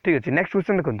ठीक अच्छे नेक्स्ट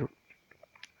क्वेश्चन देखो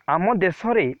आम देश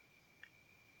रे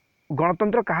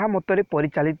गणतंत्र कहा मतरे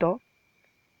परिचालित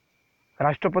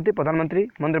राष्ट्रपति प्रधानमंत्री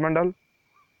मंत्रिमंडल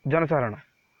जनसाधारण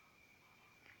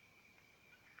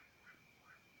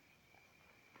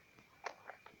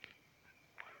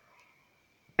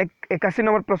 81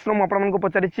 नंबर प्रश्न मुझे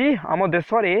पचारि आम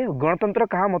देश में गणतंत्र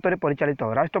क्या मतरे परिचालित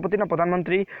राष्ट्रपति ना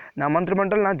प्रधानमंत्री ना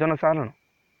मंत्रिमंडल ना जनसाधारण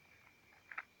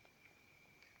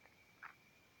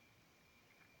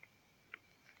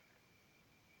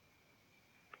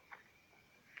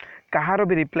कहार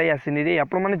भी रिप्लाई आसनी रे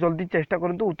आपण मैंने जल्दी चेष्टा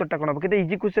करूँ उत्तरटा कौन हम केते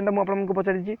इजी क्वेश्चन मुझे आपको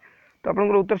पचारि तो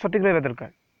आपंकर उत्तर सठिक रहा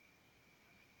दरकार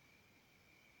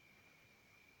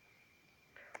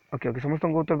ओके ओके समस्त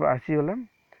उत्तर आसीगला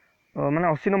मैंने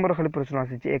 80 नंबर खाली प्रश्न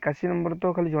आसी 81 नंबर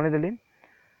तो खाली जड़े देले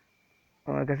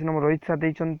 81 नंबर रोहित साथ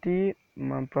देती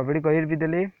प्रवीण गहिर भी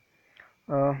देले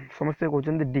समस्ते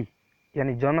कहते डी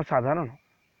यानी जनसाधारण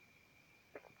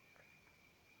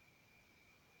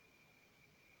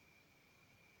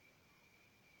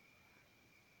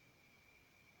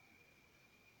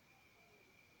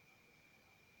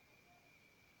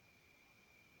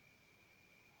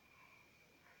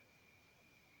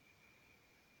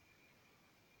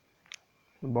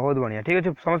बहुत बढ़िया ठीक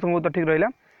अच्छे समस्त उत्तर ठीक रहा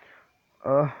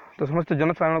तो समस्त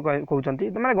जनसाधारण कहते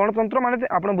मैंने गणतंत्र माने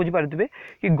आप बुझीपारे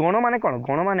कि गण माने कौन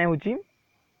गण माने हूँ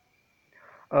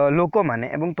लोक माने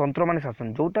एवं तंत्र माने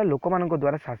शासन जोटा लोक मान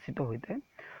द्वारा शासित होता है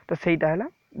तो सहीटा है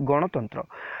गणतंत्र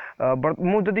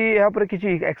मुझे यहाँ किसी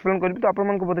एक्सप्लेन करी तो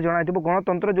आपको बोधे जन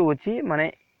गणतंत्र जो अच्छी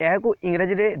माने यह को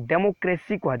इंग्राजी रे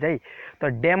डेमोक्रेसी कह जाए तो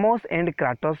डेमोस एंड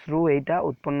क्राटस रु एटा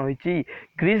उत्पन्न होती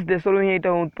ग्रीस देश रु ही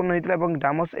उत्पन्न होता है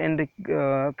डामस एंड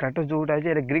क्राटस जोटा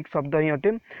है ग्रीक शब्द ही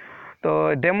अटे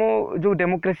तो डेमो जो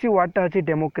डेमोक्रेसी वर्डटा अच्छे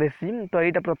डेमोक्रेसी तो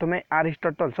यहाँ प्रथम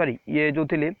आरिस्टोटल सॉरी ये जो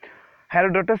थे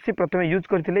हेरोडोटस से प्रथम यूज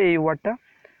करते ये वर्डटा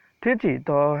ठीक अच्छे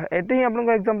तो ये ही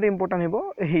आपको एग्जाम इंपोर्टाट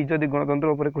हो जदि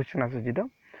गणतंत्र क्वेश्चन आसूँ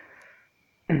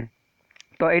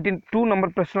तो 82 नंबर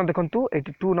प्रश्न देखु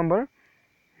 82 नंबर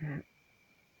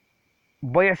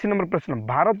 82 नंबर प्रश्न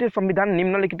भारतीय संविधान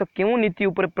निम्नलिखित क्यों नीति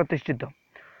उपर प्रतिष्ठित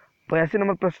 82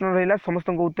 नंबर प्रश्न रहा समस्त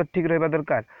उत्तर ठीक रहा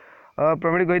दरकार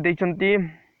प्रवीण गई देती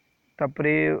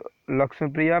तापरे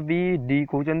लक्ष्मीप्रिया बी डी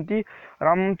कहते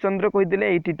रामचंद्र कहीदे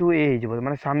 82 ए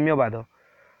माने साम्यवाद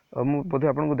बोधे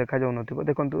आपको देखा जाऊन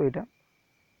देखो यहाँ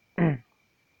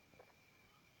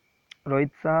रोहित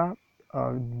शाह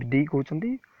डी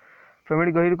कहते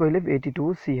प्रवीण गहिर कहले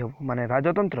 82 सी हम माने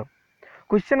राजतंत्र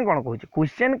क्वेश्चन कौन कौन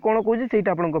क्वेश्चन कौन कौन से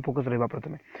आपको फोकस रहा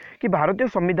प्रथम कि भारतीय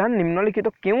संविधान निम्नलिखित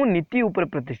क्यों नीति उपर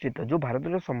प्रतिष्ठित जो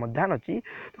भारत संविधान अच्छी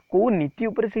तो कौ नीति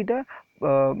उपर से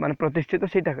माने प्रतिष्ठित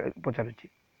से पचारुची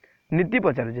नीति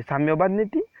पचारुची साम्यवाद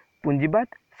नीति पूंजीवाद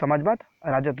समाजवाद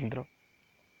राजतंत्र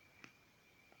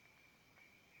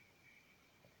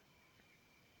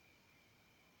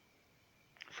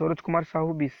सरोज कुमार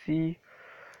साहू बीसी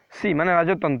सी माने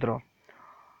राजतंत्र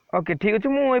ओके ठीक अच्छे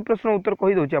मुझे प्रश्न उत्तर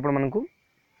कहीदे आपको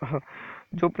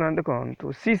जो प्लान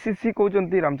देखो सी सी सी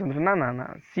कहते रामचंद्र ना ना ना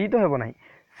सी तो हेब ना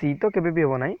सी तो केबे भी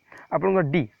हेब ना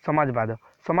आपन डी समाजवाद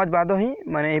समाजवाद ही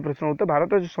माने प्रश्न उत्तर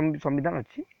भारत जो संविधान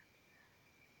अच्छी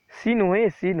सी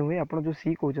नुहे आप जो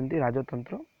सी कहते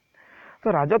राजतंत्र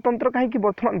तो राजतंत्र कहीं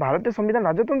बर्तमान भारतीय संविधान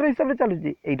राजतंत्र हिसाब से चलुची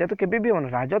यहाँ तो केबे भी होना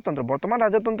राजतंत्र बर्तमान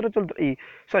राजतंत्र चल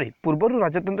सॉरी पूर्वर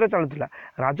राजतंत्र चलुला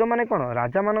राज माने कौन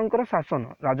राजा मानकर शासन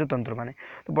राजतंत्र माने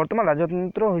तो बर्तमान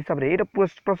राजतंत्र हिसाब से ये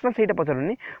प्रश्न से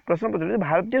पचारूनी प्रश्न पचार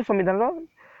भारतीय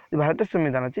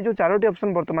संविधान अच्छी जो 4टी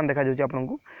ऑप्शन बर्तमान देखा जाऊँगी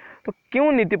आपको तो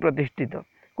क्यों नीति प्रतिष्ठित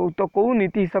तो कौ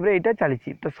नीति हिसाब से यहाँ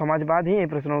चली तो समाजवाद ही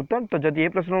प्रश्न उत्तर तो जब ये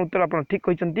प्रश्न उत्तर आप ठीक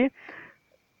कहते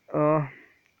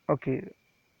ओके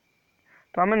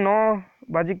तो आम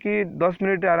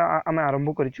 9:10 आम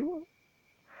आरंभ करूँ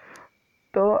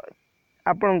तो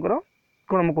आपणकर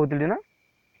कौन मुझे कहती ना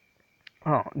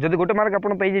हाँ जब गोटे मार्क आप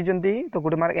तो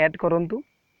गोटे मार्क ऐड करूँ तो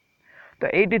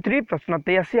 83 प्रश्न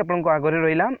 83 आपको आगे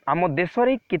रहा आम देश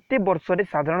में केते वर्ष रे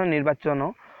साधारण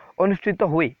निर्वाचन अनुष्ठित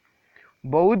हुए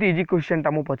बहुत इजी क्वेश्चन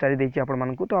मुझे पचारि देछि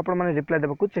आपको तो आपण मैंने रिप्लाई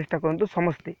देवाक चेष्टा करूँ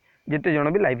समस्ते जिते जन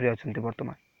भी लाइव रे अच्छा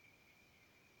बर्तमान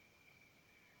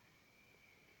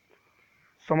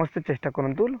समस्ते चेष्टा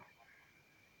करूँ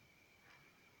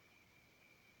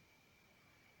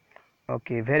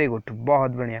ओके वेरी गुड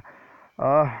बहुत बढ़िया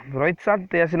रोहित साथ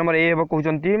 83 नंबर ए हम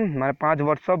कहते माने 5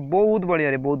 वर्ष बहुत बढ़िया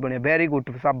रे बहुत बढ़िया वेरी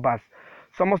गुड शाबाश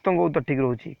समस्त उत्तर ठीक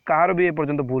रोचे कहार भी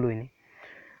एपर्यंत भूल हुई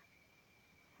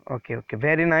ओके ओके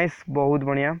वेरी नाइस बहुत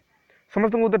बढ़िया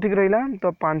समस्त उत्तर ठीक रहा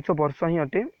तो 5 वर्ष ही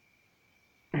अटे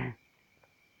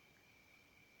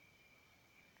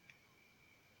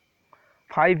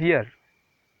फाइव ईयर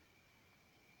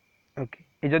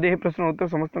ओके जदि ये प्रश्न उत्तर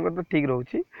समस्त तो ठीक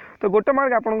रोचे तो गोटे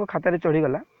मार्क आप खातार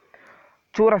चढ़ीगला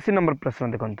 84 नंबर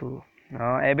प्रश्न देखु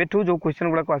एबेठू जो क्वेश्चन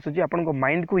गुड़ाक आसूँ आप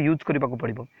माइंड को यूज करने को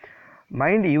पड़ो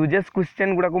माइंड यूजेस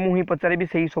क्वेश्चन गुड़ाक मुझे पचारि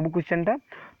से सब क्वेश्चन टा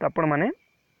तो आपण मैंने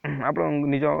आप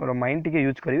निज माइंड टी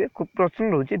यूज करेंगे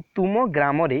प्रश्न रोचे तुम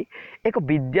ग्राम रे एक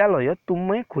विद्यालय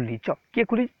तुम्हें खोलीच किए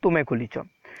खोली तुम्हें खोलीच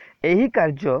यही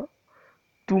कार्य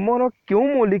तुमर क्यों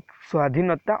मौलिक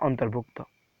स्वाधीनता अंतर्भुक्त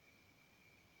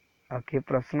ओके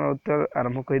प्रश्न उत्तर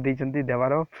आरंभ कर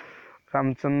देवार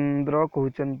रामचंद्र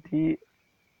कहते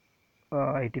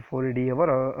 84 डी हम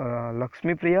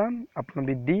लक्ष्मी प्रिया आपन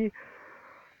भी डी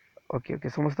ओके ओके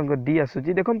समस्त डी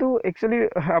आसूची देखो एक्चुअली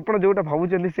आप जोटा भावुं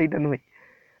से नुहे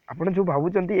आप जो भावुं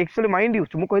एक्चुअली माइंड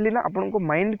यूज मुझे कहली ना आपको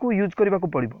माइंड को यूज करने को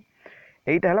पड़ो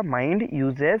यहीटा है माइंड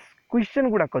यूजेस क्वेश्चन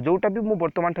गुड़ाक जोटा भी मुझे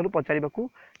बर्तमान ठार पचार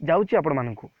जाऊँगी आपण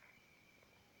मानक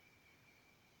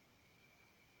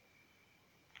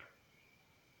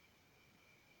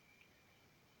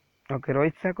ओके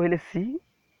रोहित शाह कहले सी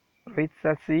रोहित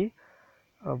शाह सी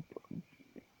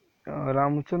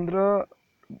रामचंद्र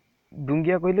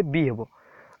डुंगिया कहले बी हम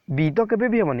बी तो केबे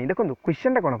भी हेनी देखो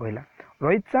क्वेश्चन टा कौन कहला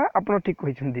रोहित शाह आप ठीक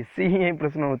कहते सी ही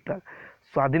प्रश्न उत्तर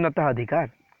स्वाधीनता अधिकार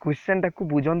क्वेश्चन टाक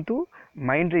बुझंतु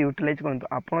माइंड रे यूटिलाइज करंतु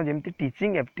आपण जेमती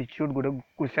teaching aptitude good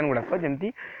question गुड़ाक जेमती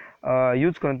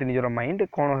use करते निजर माइंड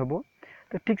कौन हेबो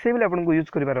तो ठीक से भी आपको यूज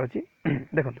करार अच्छी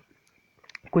देखो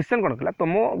क्वेश्चन कौन कहला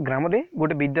तुम ग्राम में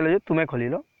गोटे विद्यालय तुम्हें खोल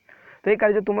तो ये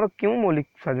कार्य तुम क्यों मौलिक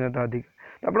स्वाधीनता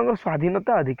अधिकार तो आप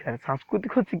स्वाधीनता अधिकार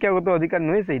सांस्कृतिक शिक्षागत अधिकार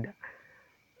नुहे से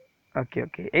ओके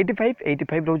ओके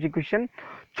 85 रोचे क्वेश्चन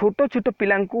छोट छोट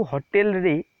पिला होटेल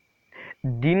रे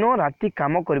दिन राति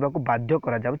काम करने को बाध्य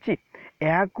करा जाउची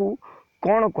एहाकू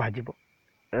कौन कह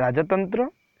राजतंत्र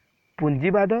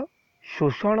पुंजीवाद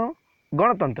शोषण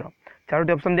गणतंत्र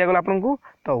चारोटी ऑप्शन दिगला आपको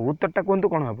तो उत्तरटा कहतु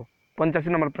कौन हम 85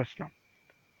 नंबर प्रश्न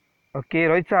ओके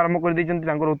रोहित शाह आरंभ कर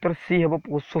देते उत्तर सी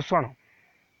हम शोषण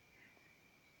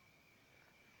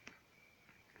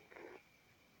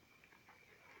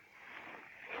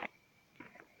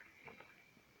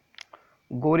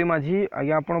गौरी माझी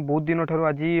आज्ञा आप बहुत दिन ठार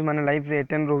आज माने लाइव रे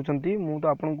अटेंड रोचंती मु तो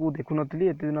आपको देखु नथली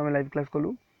एते दिन आम लाइव क्लास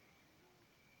कलु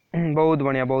बहुत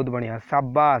बढ़िया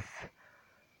शाबाश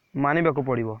मानिबा को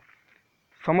पड़िबो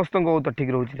समस्त उत्तर ठीक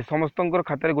रोचे समस्त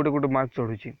खातार गोटे गोटे मार्क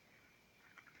चढ़ुची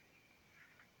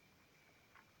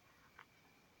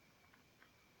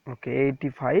ओके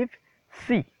 85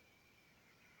 सी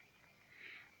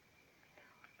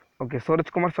ओके सरोज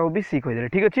कुमार साहू भी सी कहीदे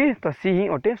ठीक अच्छे तो सी ही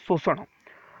अटे शोषण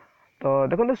तो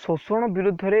देखो शोषण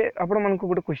विरुद्ध रे आपण मानक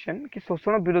गोटे क्वेश्चन कि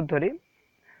शोषण विरुद्ध रे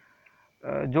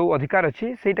जो अधिकार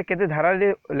अच्छी सेटा केते धारा रे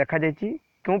लिखा जायछि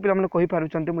क्यों पिला माने कहि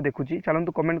पारुचंते मु देखुची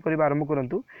चलंतु कमेंट करबा आरंभ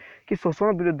करंतु कि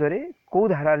शोषण विरुद्ध रे को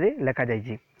धारा रे लिखा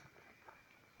जायछि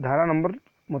धारा नंबर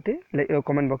मते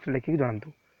कमेंट बॉक्स रे लिखि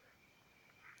जणांतु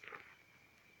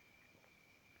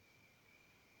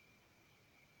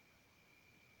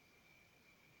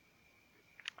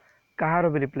कहार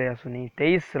भी रिप्लाई आसुनी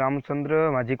 23 रामचंद्र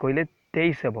माझी कहले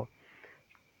 23 हेब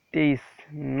 23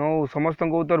 नौ समस्त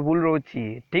उत्तर भूल रोची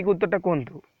ठीक उत्तरटा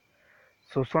कहतु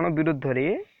शोषण विरुद्ध रे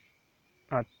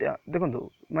देखो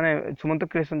माने सुमंत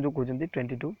क्रिएशन जो कहते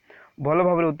 22 भल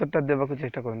भाव उत्तरटा देवा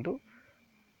चेष्टा करूँ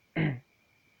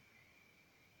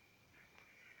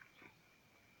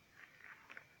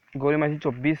गौरी माझी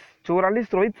 24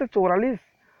 44 रोहित से 44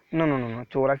 नो नो नो नो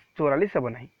 44 हेब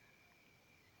ना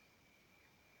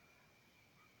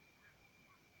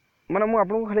माने मु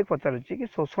आपको खाली पचारुची कि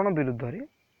शोषण विरुद्ध रे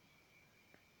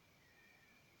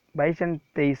 22 एंड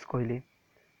 23 कहली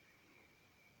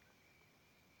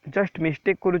just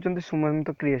mistake करूचंते Sumant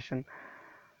creation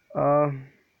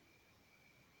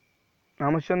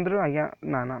Ramchandra आज्ञा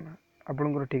ना ना ना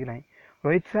आपनकर ठीक नहीं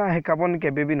रोहित शाह 51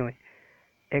 केबे भी नुहे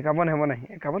 51 हेब ना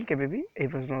 51 केबे भी ए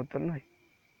प्रश्न उत्तर नुहे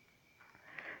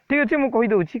ठीक अच्छे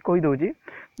मुझे कहीदे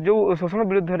जो शोषण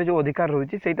विरुद्ध रे जो अधिकार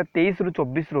रोचे सेटा 23 रु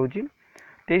 24 रोचे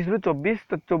 23 रु 24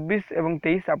 तो 24 एवं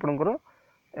 23 आपणकर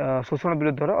शोषण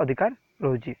विरुद्ध अधिकार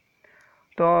रोचे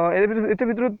तो ये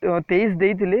भर 23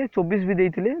 देते 24 भी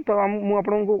देते तो मुझे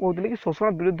कहते कि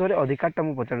शोषण विरुद्ध अधिकारटा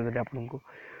मुझे पचारि आपको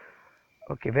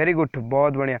ओके वेरी गुड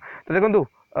बहुत बढ़िया तो देखो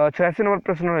 86 नंबर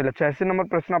प्रश्न रहा 86 नंबर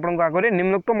प्रश्न आपको आगे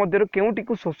निम्नोक्त मध्य केउटी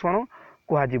को शोषण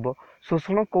कह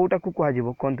शोषण कौटा को कह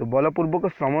कहतु बलपूर्वक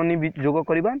श्रम नियोग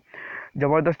करवा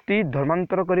जबरदस्ती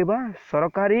धर्मांतर करवा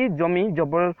सरकारी जमी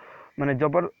जबर माने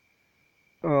जबर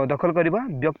दखल करवा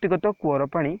व्यक्तिगत कूअर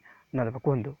पानी न देवा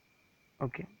कहतु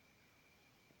ओके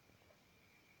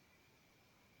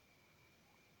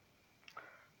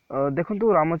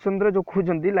देखो रामचंद्र जो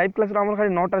खोजती लाइव क्लास आम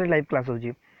खाली 9टारे लाइव क्लास हो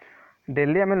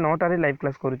डेली आम 9टारे लाइव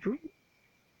क्लास करुचु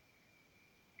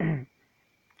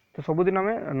तो सबुदिन आम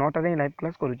 9टारे ही लाइव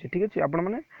क्लास करुचे ठीक अच्छे आपण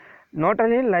मैंने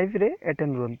 9टारे लाइव रे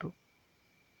attend रुहतु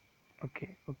okay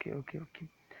okay okay okay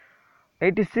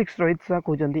 86 Rohit Shah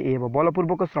कहते ए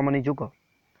बलपूर्वक श्रम नियोग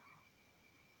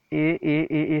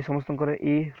ए समस्त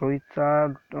ए रोहित शाह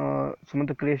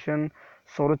सुमंत क्रिएशन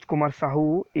सरोज कुमार साहू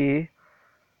ए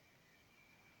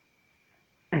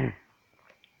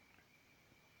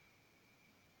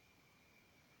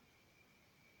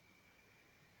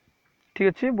ठीक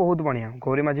अच्छे बहुत बढ़िया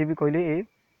गौरी माझी भी कहले ए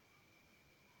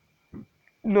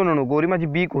नो नो नो गौरी माझी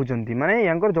बी कहते माने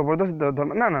यांकर जबरदस्त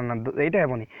धर्म ना ना ना एटा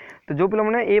हेबनी तो जो पिला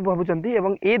माने ए भाबुचंती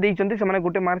एवं ए देइचंती से माने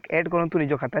गोटे मार्क ऐड करंतु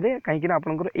निज खातारे काहेकि ना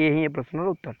आपनकर ए ही ए प्रश्नर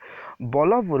उत्तर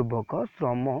बलपूर्वक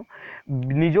श्रम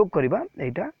नियोग करबा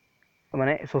एटा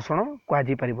माने शोषण कहा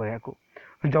जी परिबो याको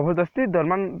जबरदस्ती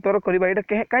धर्मांतर करबा एटा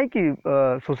काहे कि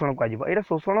शोषण कहा जीवो एटा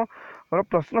शोषण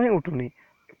प्रश्न ही उठुनी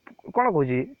कौन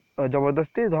कह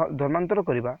जबरदस्ती धर्मांतर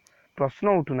करवा प्रश्न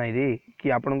उठुना रे कि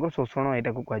आपणकर शोषण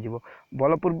यहाँ को कह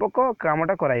बलपूर्वक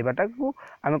कामटा कराइबाटा को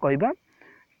आम कह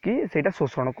कि सेटा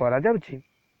शोषण करा जाउछि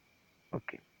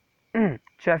ओके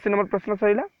 86 नंबर प्रश्न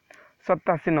सहिला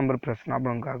 87 नंबर प्रश्न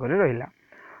आपन आगे रहिला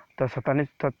तो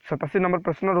 87 नंबर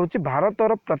प्रश्न रोचे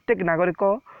भारतर प्रत्येक नागरिक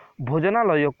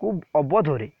भोजनालय को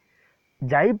अवधरे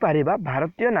जाई पारिबा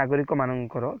भारतीय नागरिक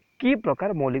मानकर की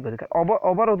प्रकार मौलिक अधिकार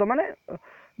अवरोध माने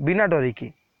बिना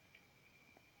डरिकी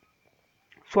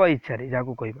स्व इच्छा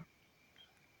जहाँ कह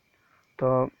तो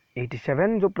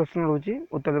 87 जो प्रश्न रोचे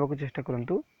उत्तर देवा चेष्टा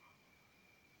करंतु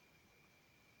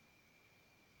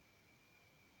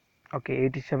ओके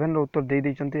 87 रो उत्तर दे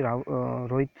देइचंती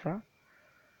रोहित शाह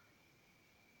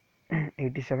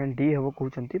 87 डी हेबो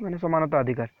कहउचंती माने समानता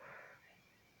अधिकार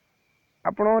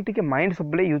आपण टिके माइंड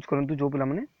सबले यूज करंतु जो पिला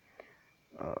माने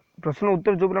प्रश्न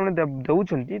उत्तर जो पिला माने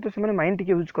दउचंती तो से माने माइंड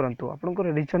टिके यूज करंतु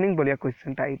आपनकर रीजनिंग बोलिया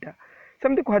क्वेश्चन टा एटा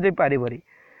सेमती कह जाय पारिबरी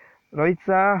रोहित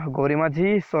शाह गौरी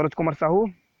माझी सरोज कुमार साहू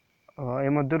ए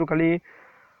मध्यरु खाली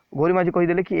गौरी माझी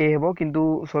कहीदेले कि ए हेबो किंतु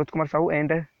सरोज कुमार साहू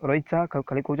एंड रोहित शाह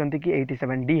खाली कहउचंती कि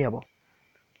 87 डी हेबो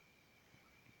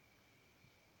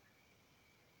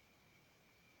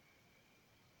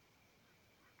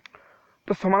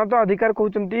तो समानता अधिकार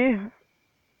कहउचंती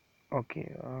ओके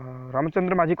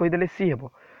रामचंद्र माझी कहीदेले सी हेबो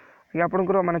कि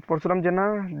आपनकर माने परशुराम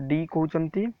जेना डी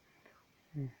कहउचंती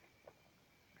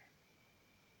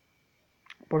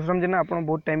परशुराम जेना आपण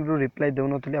बहुत टाइम रो रिप्लाई देउ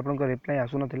नथले आपनकर रिप्लाई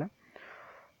आसु नथिला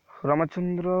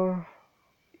Ramchandra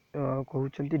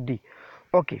कहउचंती D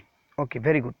okay okay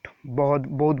very good बहुत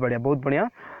बढ़िया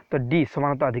तो डी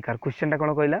समानता अधिकार क्वेश्चन टा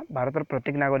कोन कहला भारतर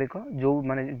प्रत्येक नागरिक जो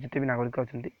माने जिते भी नागरिक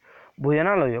अछंती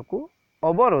भोजनालय को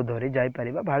अवरोधरे जाई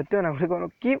परिबा भारतीय नागरिक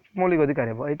की मौलिक अधिकार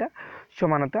हेबो एटा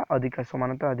समानता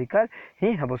अधिकार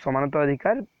ही हेबो समानता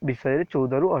अधिकार विषय रे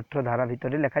 14 रु 18 धारा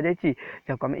भितर लिखा जायछि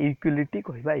जाको हम इक्वालिटी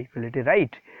कहबा इक्वालिटी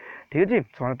राइट ठीक अछि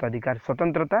समानता अधिकार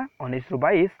स्वतंत्रता 19 रु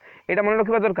 22 एटा मन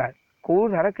रखिबा दरकार को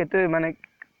धारा केते माने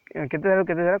केते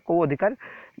धारा को अधिकार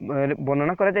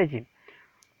वर्णना करा जायछि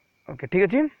ओके ठीक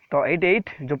अछि तो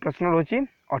 88 जो प्रश्न रोछि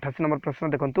 88 नंबर प्रश्न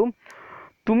देखंतु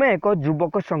तुमे एक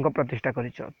युवक संघ प्रतिष्ठा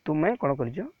करिछ तुमे कोन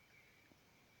करिछ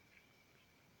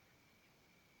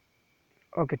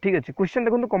ओके ठीक अछि क्वेश्चन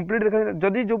देखंतु कंप्लीट देखा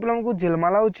जदी जो पिला को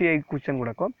झेलमाला होछि ए क्वेश्चन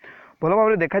गुडा को भलो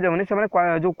भाबरे देखा जावनी से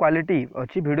माने जो क्वालिटी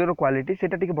अछि वीडियो रो क्वालिटी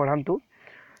सेटा टिके बढ़ांतु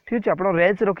ठीक अछि आपण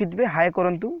रेंज रखितबे हाई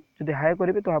करंतु जदी हाई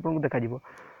करिवे तो आपण को देखा जिवो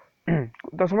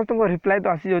तो समस्त को रिप्लाई तो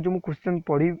आसी जाउ मु क्वेश्चन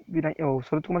पढी भी नै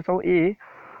सरोज कुमार साहू ए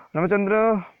रामचंद्र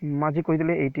माझी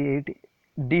कहिदले 88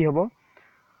 डी हेबो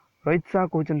रोहित शाह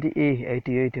कहते ए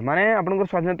 88 माने आपन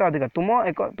स्वाधीनता अधिकार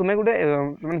तुम्हें गोटे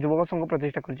युवक संघ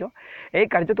प्रतिष्ठा कर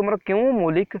कार्य तुम क्यों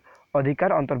मौलिक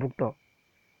अधिकार अंतर्भुक्त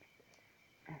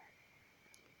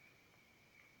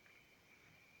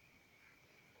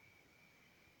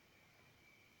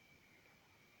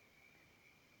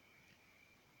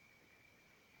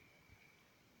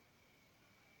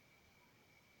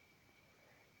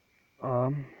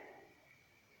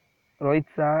रोहित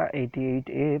शाह 88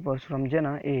 ए परशुराम जेना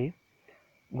ए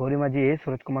गौरी माझी ए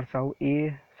सरोज कुमार साहू ए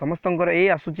समस्त ए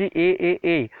आसुची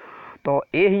ए तो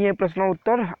ए ही है प्रश्न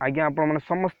उत्तर आज्ञा आपण माने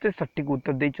समस्त सटीक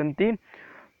उत्तर देइचंती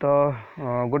तो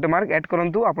गोटे मार्क ऐड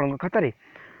करंतु आपण खाता रे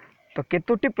तो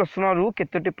केतोटी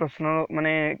प्रश्न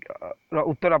माने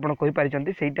उत्तर आपण कहि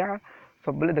पारिचंती सेटा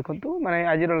सब बेले देखंतु माने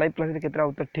आज रो लाइव क्लास रे केतरा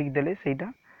उत्तर ठीक देले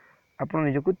सेटा आपण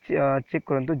निजको चेक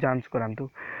करंतु जांच करंतु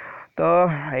तो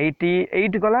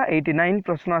 88 गला 89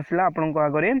 प्रश्न आसिला आपण को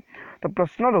आगरे तो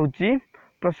प्रश्न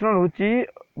रहउची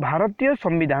भारतीय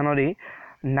संविधान रे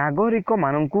नागरिक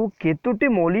माननकु केतोटी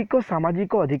मौलिक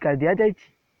सामाजिक अधिकार दिया जायछि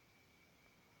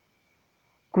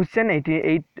क्वेश्चन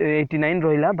 89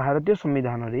 रहिला भारतीय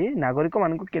संविधान रे नागरिक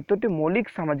माननकु केतोटी मौलिक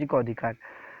सामाजिक अधिकार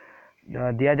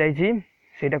दिया जायछि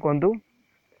सेटा कोंतु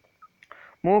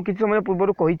मो किछ समय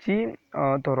पूर्व कहिछि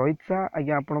तो रोहित शाह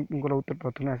आज्ञा आपनकर उत्तर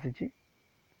प्रथमे आसीछि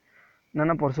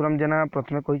ना परशुराम जेना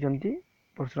प्रथमे कहिसंती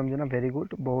परशुराम जेना वेरी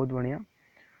गुड बहुत बढ़िया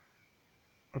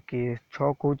ओके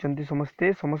 6 कहउचंती समस्त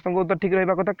को उत्तर ठीक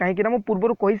रहबा कथा काहे कि ना मो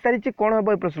पूर्व कहि सारिछि कोन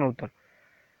हेबो ए प्रश्न उत्तर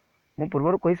मो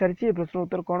पूर्व कहि सारिछि ए प्रश्न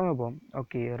उत्तर कोन हेबो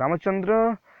ओके रामचंद्र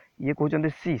ये कहउचंती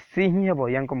सी ही हेबो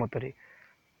यांको मतरे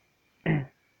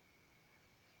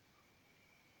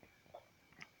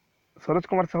सरोज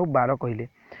कुमार साहू 12 कहले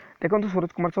देखो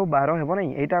सरोज कुमार साहू 12 हेब ना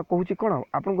यहाँ कहूँ कौन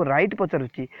आपको रईट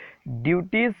पचारुच्ची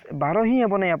ड्यूटीज 12 ही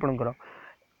हेब ना आपंकर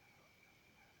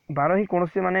 12 ही कौन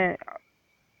से माने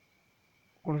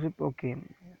कौन से ओके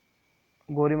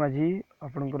गौरी माझी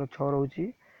आपंकर 6 रोचे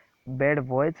बेड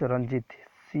बॉयज रंजित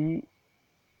सी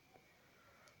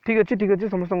ठीक अच्छे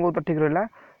समस्त उत्तर ठीक रहा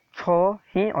 6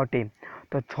 ही अटे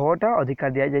तो 6टा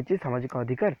अधिकार दि जाए सामाजिक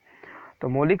अधिकार तो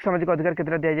मौलिक सामाजिक अधिकार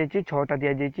केतटा दि जाए 6टा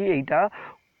दि जाए यहाँ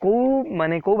कौ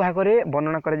माने कौ भाग में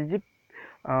वर्णना कर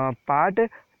पार्ट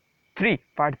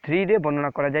 3 रे वर्णना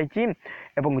करा जायछि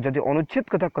एवं जदि अनुच्छेद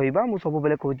कथा कहबा मु सब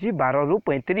बेले कहूँ 12 रु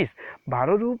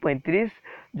 35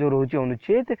 जो रोचे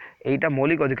अनुच्छेद एटा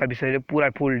मौलिक अधिकार विषय पूरा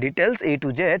full details A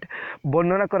to Z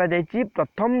वर्णना करा जायछि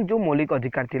प्रथम जो मौलिक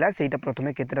अधिकार थिला सेटा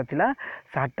प्रथमे केतेटा थिला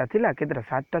 7टा थिला केतेटा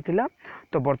 7टा थिला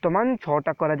तो वर्तमान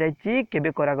 6टा करा जायछि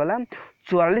केबे करा गला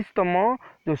 44तम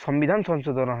जो संविधान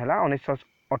संशोधन हैला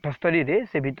 1978 रे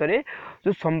से भितरे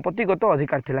जो संपत्तिगत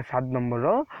अधिकार थिला 7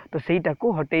 नंबर तो सेटा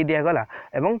को हटै दिया गला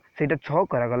एवं सेटा 6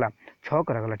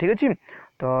 करागला ठीक अछि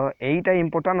तो एटा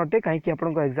इंपोर्टेंट अटे कहीं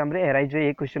आपन एग्जाम रे एराइज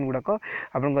ए क्वेश्चन गुडाक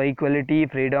आपन इक्वालिटी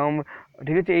फ्रीडम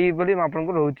ठीक अछि एई बोली आपन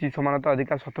को रहउची समानता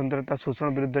अधिकार स्वतंत्रता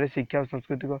शोषण विरुद्ध रे शिक्षा और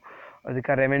सांस्कृतिक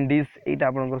अधिकार रेमेंडीज एटा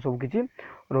आपन को सब किछि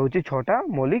रहउची 6टा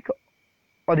मौलिक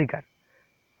अधिकार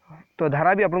तो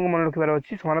धारा भी आपको मन रखार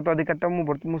अच्छी समानता अधिकार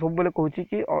मुझे सब बेले कहूँ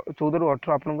कि 14 रु 18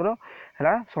 आपंकर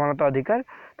है समानता अधिकार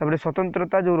तापर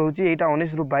स्वतंत्रता जो रोचे यहाँ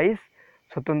 19 रु 22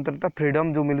 स्वतंत्रता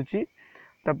फ्रीडम जो मिलूँ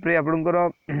तापर आपंकर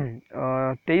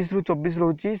 23 रु 24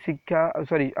 रोचे शिक्षा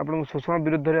सॉरी आप शोषण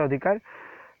विरुद्ध रे अधिकार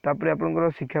तापर आपंकर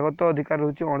शिक्षागत अधिकार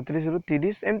रोचे 29 रु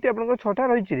 30 एमती आप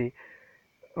 6टा रही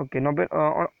ओके 90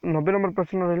 नंबर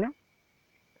प्रश्न रहा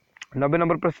 90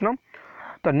 नंबर प्रश्न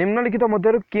तो निम्नलिखित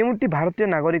मध्य केउटी भारतीय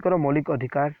नागरिकर मौलिक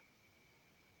अधिकार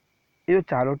ये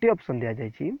 4टी ऑप्शन दिया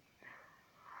जायछि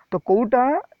तो कोउटा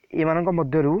एमानक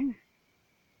मध्यरु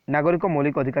नागरिक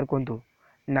मौलिक अधिकार कहतु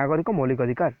नागरिक मौलिक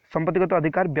अधिकार संपत्तिगत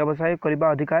अधिकार व्यवसाय करबा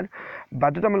अधिकार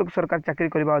बाध्यतामूलक सरकार चाकरी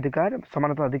करबा अधिकार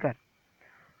समानता अधिकार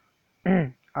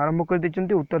आरंभ कर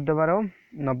दिचंती उत्तर देवार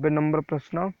 90 नंबर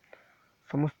प्रश्न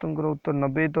समस्त उत्तर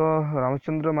 90 तो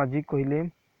रामचंद्र माझी कहले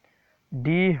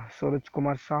डी सरोज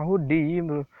कुमार साहू डी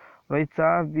रोहित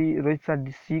शाह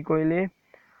सी कहले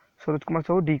सरोज कुमार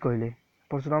साहू डी कहले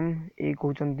परशुराम ए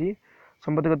कहते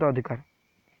संपत्तिगत अधिकार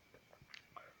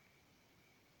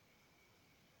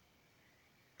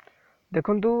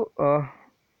देखंतु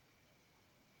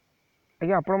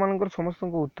आज्ञा आपण मानकर समस्त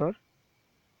उत्तर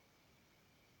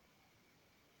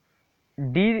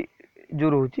डी जो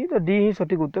रोची तो डी ही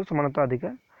सठिक उत्तर समानता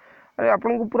अधिकार अरे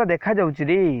आपन को पूरा देखा जाउची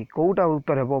रे कोउटा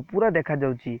उत्तर हेबो पूरा देखा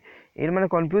जाउची ए माने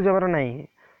कंफ्यूज होबार नहीं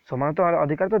समानता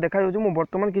अधिकार तो देखा जाउची मु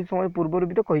वर्तमान किछ समय पूर्व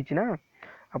भी तो कहिछि ना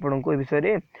आपन को ए विषय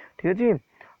रे ठीक अछि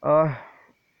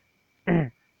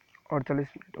 48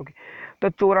 मिनिट ओके तो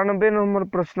 94 नंबर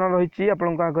प्रश्न रही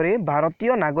आपन को आगे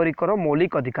भारतीय नागरिकर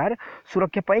मौलिक अधिकार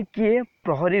सुरक्षा पाई किए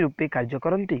प्रहरी रूपे कार्य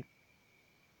करती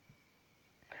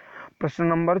प्रश्न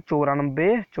नंबर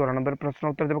 94 प्रश्न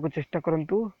उत्तर देवा चेष्टा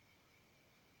करंतु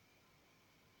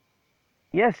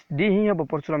यस डी ही हम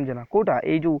परशुराम जेना कोटा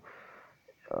ए जो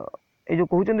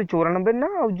कहते 94 ना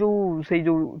जो से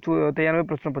जो 93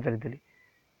 प्रश्न पचारि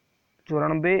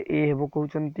 94 ए हेबो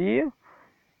कहते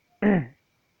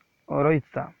रोहित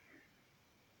शाह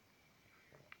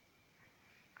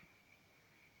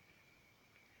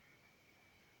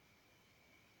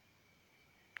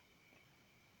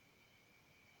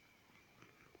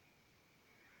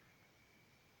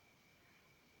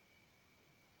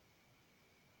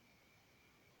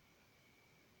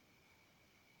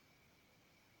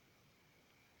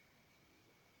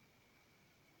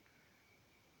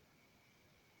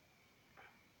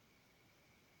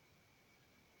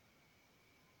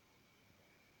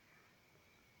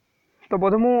तो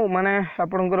बोध मु माने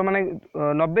आपनकर माने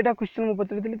 90टा क्वेश्चन मु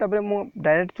पचारि तापर मु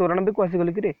डायरेक्ट 94 को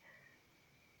आसीगली कि रे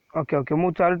ओके ओके मु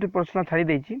 4टी प्रश्न छाड़ी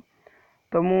देछि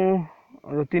तो मु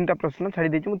 3टा प्रश्न छाड़ी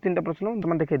देछि मु 3टा प्रश्न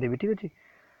तुम देखाई देबी ठीक अछि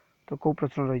तो को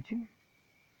प्रश्न रही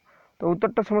तो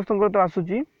उत्तरटा समस्त तो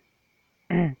आसुची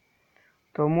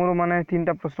तो मोर माने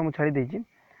 3टा प्रश्न मु छाड़ी देछि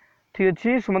ठीक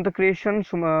अछि Sumant creation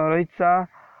Rohit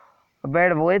Shah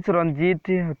bed boys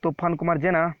Ranjit तूफान कुमार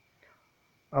जेना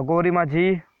गौरी माझी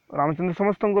रामचंद्र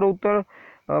समस्त उत्तर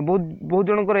बहुत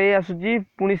जनकर ए आसुची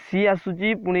पुणी सी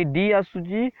आसुची पुणी डी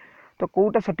आसुची तो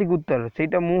कोटा सठिक उत्तर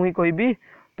सेटा मु ही कहबी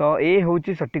तो ए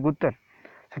होची सठिक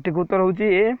उत्तर होची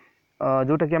ए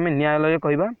जोटा कि आमे न्यायालय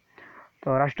कहबा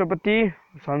तो राष्ट्रपति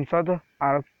संसद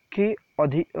आरक्षी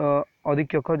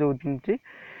अधीक्षक जो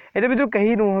एटा भी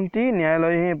कहीं नुहति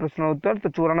न्यायालय ही प्रश्न उत्तर तो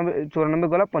 94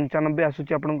 गला 95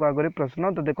 आसूची आपन आगे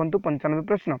प्रश्न तो देखंतु 95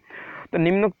 प्रश्न तो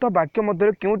निम्नोक्त वाक्य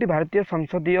मध्य क्योंटी भारतीय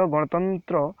संसदीय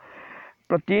गणतंत्र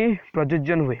प्रति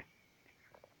प्रयोजन हुए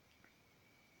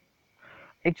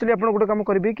एक्चुअली आप गोटे काम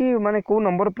करेंगे कि माने को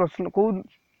नंबर प्रश्न को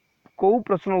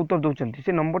प्रश्न उत्तर दौरान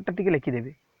से नंबर टा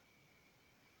लिखिदेवे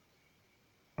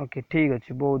ओके ठीक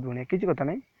अच्छे बहुत बढ़िया किसी कथा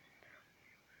नहीं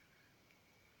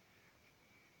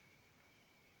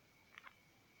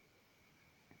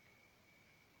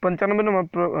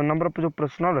 95 नंबर जो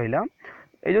प्रश्न रहा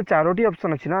ये जो 4टी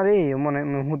ऑप्शन अच्छी ना अरे मैंने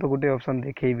मुझे तो गोटे ऑप्शन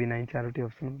देखे भी ना 4टी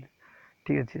ऑप्शन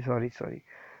ठीक अच्छे सॉरी सॉरी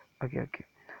ओके ओके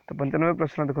तो 95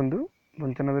 प्रश्न देखो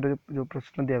 95 जो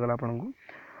प्रश्न दिगला आपको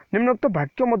निम्नोक्त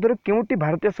वाक्य मध्य क्योंटी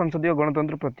भारतीय संसदीय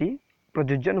गणतंत्र प्रति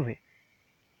प्रयोजन हुए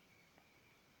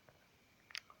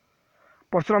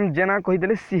परशुराम जेना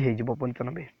कहीदे सी हो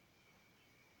 95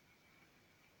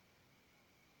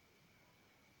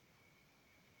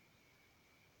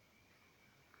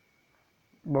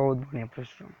 बहुत बढ़िया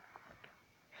प्रश्न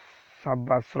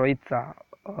शाबाश रोहित शाह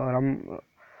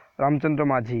रामचंद्र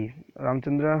माझी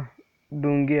रामचंद्र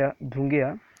ढुंगिया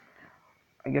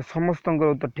आज्ञा समस्त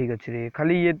उत्तर ठीक अच्छे रे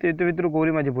खाली ये भर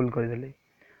गौरी माझी भूल करदे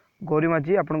गौरी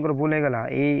माझी आपंकर भूल हो गला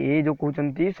ये जो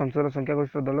कहते संसद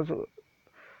संख्यागरिष्ठ दल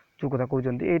जो कथा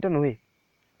कहते यहाँ नुहे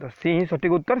तो सी ही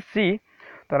सठिक उत्तर सी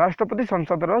तो राष्ट्रपति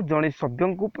संसदर जड़े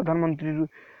सभ्य को प्रधानमंत्री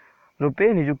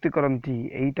रूपे नियुक्ति करती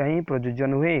यहीटा ही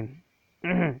प्रयोजन हुए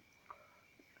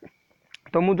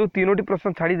तो मुझे तीनोटी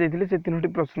प्रश्न छाड़ी देती से तीनोटी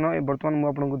प्रश्न बर्तमान मुझे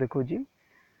आपको देखा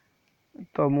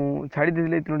तो मुझे छाड़ी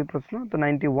देती तीनोटी प्रश्न तो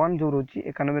 91 जो रोची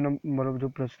 91 नंबर जो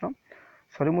प्रश्न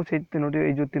सॉरी मुझे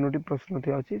तीनोटी जो तीनोटी प्रश्न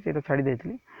थी अच्छी से छाड़ी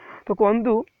देती तो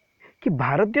कहतु कि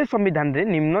भारतीय संविधान रे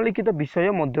निम्नलिखित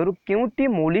विषय मध्य क्योंटी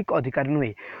मौलिक अधिकार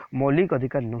नुहे मौलिक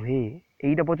अधिकार नुहे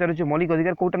यहीटा पचार मौलिक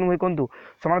अधिकार कौटा नुहे कहतु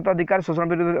समानता अधिकार शोषण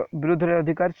विरुद्ध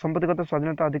अधिकार संपत्तिगत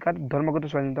स्वाधीनता अधिकार धर्मगत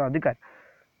स्वाधीनता अधिकार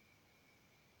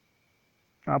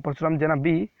परशुराम जेना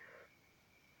बी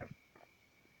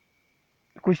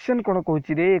क्वेश्चन कौन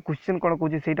कौच रे क्वेश्चन कौन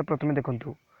कौच से प्रथम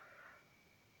देखु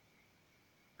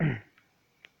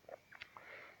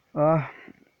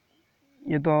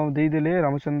ये तो देदेले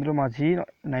रामचंद्र माझी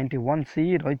 91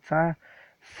 सी रोहित शाह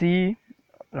सी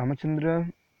रामचंद्र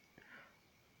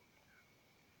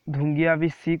ढुंगिया भी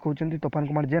सी कहते तूफान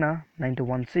कुमार जेना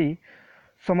 91 सी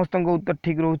समस्त उत्तर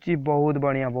ठीक रोचे बहुत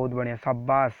बढ़िया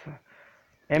शाबाश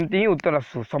एमती ही उत्तर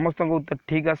आसू समस्त उत्तर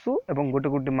ठीक आसू एवं गोटे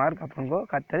गोटे मार्क आप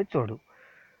खातार चढ़ू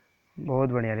बहुत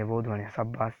बढ़िया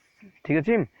शाबाश ठीक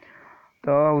अच्छे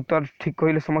तो उत्तर ठीक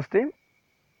कहले समस्ते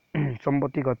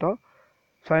संपत्तिगत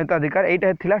स्वाधीनता अधिकार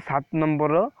यहाँ 7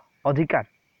 नंबर अधिकार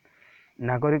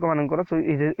नागरिक मानकर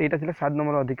यहाँ 7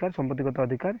 नंबर अधिकार संपत्तिगत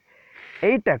अधिकार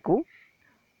यहीटा को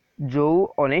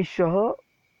जो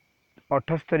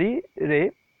 1978 रे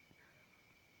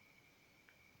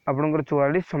आपणकर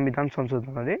 44 संविधान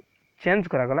संशोधन रे चेंज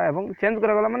करागला एवं चेंज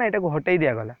करागला माने एटा को हटाई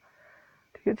दिया गला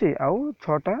ठीक अच्छे आउ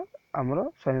 6टा आमर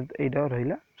स्वाधीनता यहाँ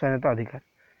रहा स्वाधीनता अधिकार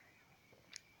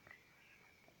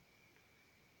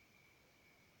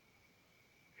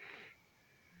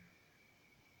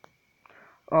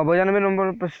 92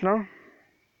 नंबर प्रश्न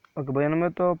ओके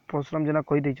 92 तो परशुराम जेना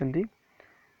कही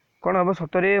कौन हम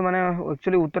सतरे माने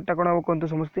एक्चुअली उत्तरटा कौन हम कहते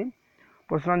समस्ते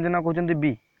परशुराम जेना कहते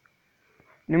बी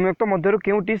निम्नोक्त मध्य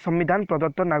क्योंटी संविधान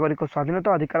प्रदत्त नागरिक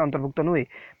स्वाधीनता अधिकार अंतर्भुक्त नुहे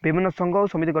विभिन्न संघ और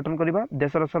समिति गठन करने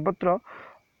देशर सर्वत्र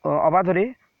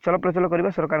अबाधे चल प्रचल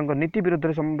करने सरकार नीति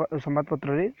विरुद्ध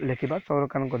संवादपत्र लिखा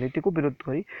सरकार नीति को विरोध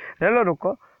कर रेल रोक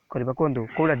करने कहतु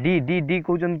कौटा डी डी डी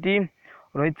कहते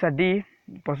रोहित शाह डी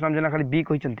परशुराम जेना खाली बी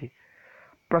कहते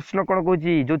प्रश्न कौन कौच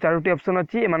जो 4टी ऑप्शन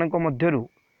अच्छी एम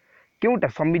क्योंटा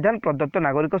संविधान प्रदत्त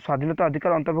नागरिक स्वाधीनता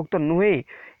अधिकार अंतर्भुक्त नुहे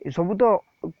सब तो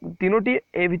तीनोटी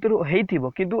ए भितर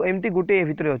हो किंतु एमती गोटे ए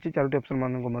भितर अच्छी 4टी ऑप्शन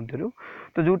मान मध्य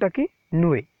तो जोटा कि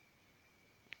नुहे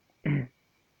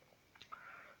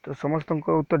तो समस्त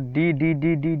उत्तर D D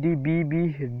D D D B B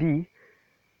D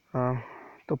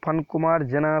तूफान कुमार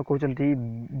जेना कहते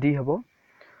डी हम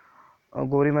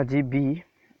गौरी माझी बी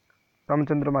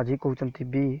रामचंद्र माझी कहते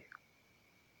बी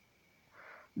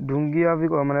ढुंगिया भी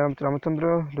माने रामचंद्र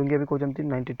ढुंगिया भी कहते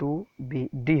 92 बी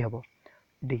डी हम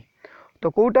डी तो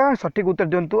कौटा सठिक उत्तर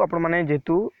दिंतु आपण मैंने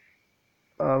जेहेतु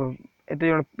एत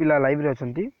जन पिला लाइव रे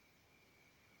अछंती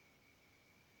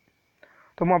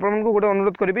तो मुझे गोटे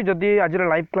अनुरोध करी जदि आज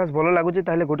लाइव क्लास भल लगुच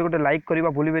गोटे गोटे लाइक करवा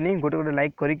भूलें गोटे गोटे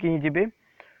लाइक करके जी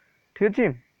ठीक अच्छे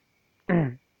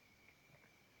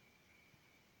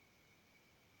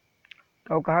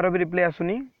तो कहार भी रिप्लाई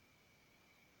आसुनी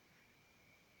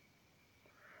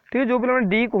ठीक है जो पे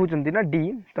डी कहते ना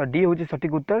डी तो डी हूँ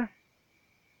सठिक उत्तर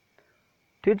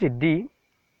ठीक अच्छे डी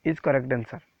इज करेक्ट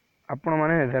आंसर। आपण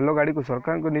माने रेल गाड़ी को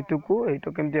सरकार नीति को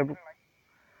एटा केमती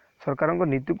सरकार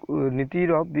नीति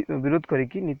विरोध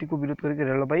करिकी नीति को विरोध करके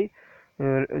रेलवे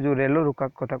जो रेल रोका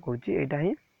कथा कहूँ यहाँ ही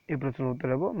ये प्रश्न उत्तर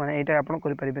हे माने यहाँ आप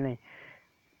करें नहीं।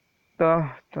 तो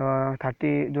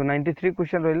 30 जो 93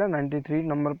 क्वेश्चन रहा 93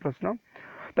 नंबर प्रश्न।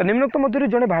 तो निम्नोक्त मध्य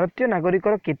जड़े भारतीय नागरिक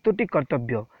केतोटी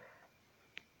कर्तव्य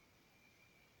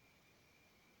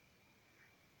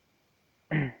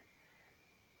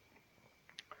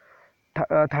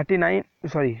 39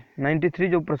 सॉरी 93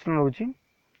 जो प्रश्न रोचे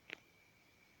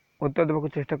उत्तर देवा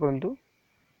चेष्टा करंतु।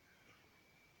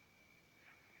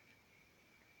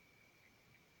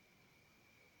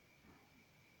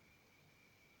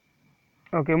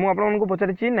 ओके मु आपको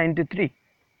पचारि 93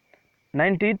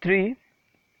 93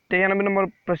 नंबर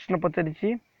प्रश्न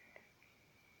पचारि।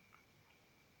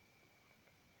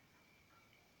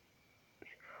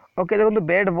 ओके देखो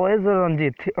बेड बॉयज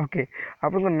रंजित ओके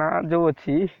आपन ना जो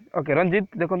अच्छी ओके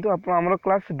रंजित देखो आप आम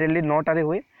क्लास डेली 9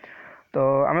 हुए। तो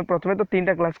आम प्रथम तो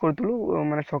 3टा क्लास करूँ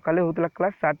माने सकाले होता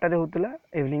क्लास 7टारे होता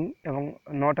इवनिंग एवं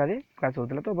 9टारे क्लास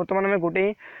होता। तो बर्तमान आम गोटे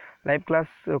लाइव क्लास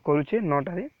करुचे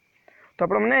 9टारे। तो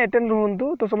आप अटेंड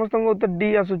रुहतु। तो समस्त उत्तर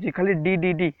डी आसूची खाली डी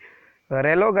डी डी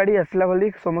रेल गाड़ी आसला भाई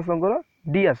समस्त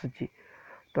डी आसूची।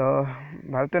 तो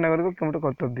भारतीय नागरिक केमोटे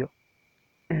कर्तव्य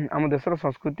आम देशर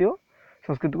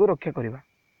संस्कृति को रक्षा करवा।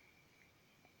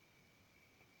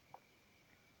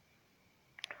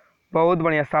 बहुत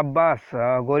बढ़िया शाबाश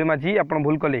गौरीमा जी आप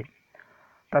भूल कले।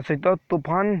 ता सहित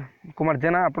तूफान कुमार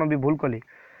जेना आप भी भूल कले।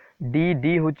 डी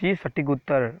डी हूँ सठिक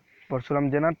उत्तर परशुराम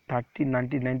जेना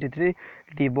 93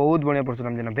 डी बहुत बढ़िया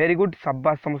परशुराम जेना वेरी गुड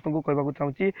शाबाश समस्त को कहना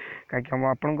चाहूँगी कहीं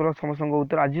आपंकर समस्त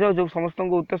उत्तर आज जो समस्त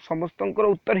उत्तर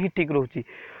उत्तर ही ठीक रोचे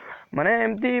माने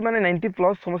एमती माने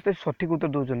 90+ समस्ते सठिक उत्तर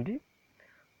दौरान।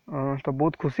 तो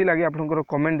बहुत खुशी लगे आपंकर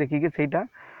कमेंट देखिए सहीटा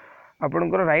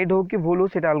आपंकर राइट हो कि भूल हो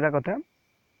सीटा अलग कथा।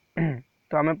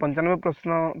 तो आम 95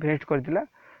 प्रश्न फिनिश करथिला।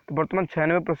 तो बर्तमान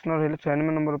 96 प्रश्न रहा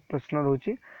 96 नंबर प्रश्न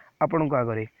रोचे आपण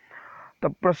आगे। तो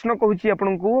प्रश्न कहूँ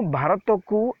आपण को भारत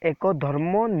को एक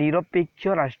धर्म निरपेक्ष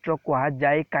राष्ट्र कहा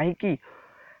जाए कहीं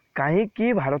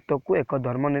कहीं भारत को एक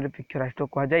धर्म निरपेक्ष राष्ट्र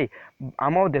कहा जाए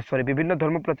आम देश में विभिन्न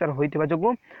धर्म प्रचार होता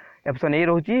जो। ऑप्शन ए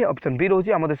रोचे ऑप्शन बी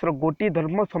रोचे आम देशर गोटी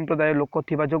धर्म संप्रदाय लोक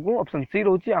थिबा जोगु ऑप्शन सी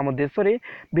रोचे आम देश में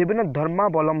विभिन्न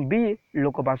धर्मावलंबी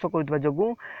लोक बास करथिबा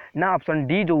जोगु ना ऑप्शन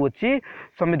डी जो अच्छी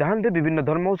संविधान रे विभिन्न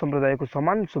धर्म और संप्रदाय को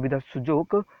समान सुविधा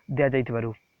सुजोग दिया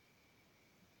जाइथिबारु।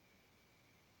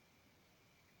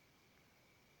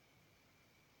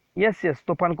 यस यस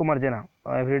तूफान कुमार जेना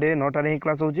एवरीडे 9टारे ही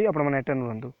क्लास होची आपण माने अटेंड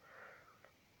करंतु।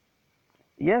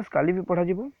 यस काली भी पढ़ा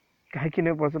जीवो कहीं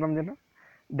नहीं परशुराम जेना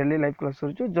डेली लाइव क्लास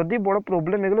करूँ जदि बड़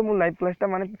प्रोब्लेम हो गले लाइव क्लासटा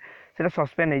माने सेटा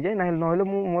सस्पेंड हो जाए ना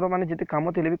मोर माने जिते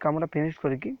काम थे भी कामटा फिनिश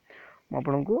करके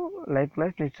आपको लाइव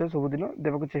क्लास निश्चय सबुदिन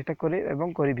देवाक चेष्टा करे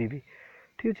एवं करी भी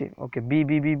ठीक अच्छे। Okay B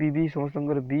B B B B समस्त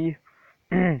बी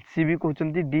सी भी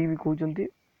कहते डी भी कहते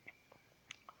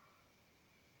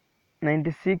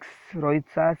 96 रोहित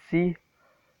शाह सी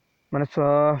माने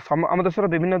आम देशर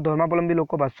विभिन्न धर्मावलंबी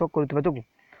लोक बास कर जो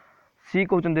सी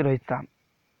कहते रोहित शाह।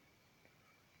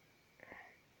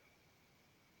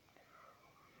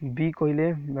 बी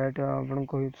कहले बैट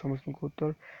आप समस्त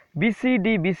उत्तर बी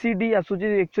सी डी आसूची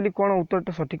एक्चुअली कौन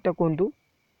उत्तरटा सठिकटा कहतु।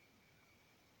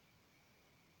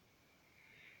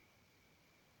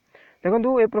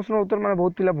 देखो ए प्रश्न उत्तर माने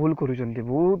बहुत पिला भूल करूछंती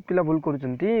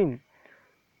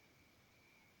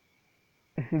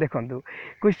देखो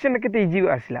क्वेश्चन केते इजी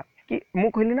आसला कि मु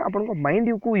कहली ना आपन को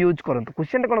माइंड को यूज करंतु।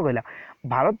 क्वेश्चन कौन कहला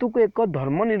भारत को एक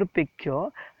धर्मनिरपेक्ष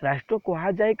राष्ट्र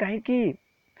कहा जाए कहीं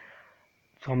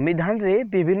संविधान रे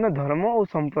विभिन्न धर्म और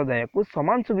संप्रदाय को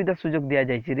समान सुविधा सुजोग दि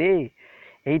जाइए रे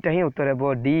यहीटा ही उत्तर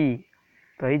हे डी।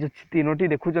 तो ये जो तीनोटी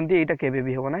देखुं यहाँ केवे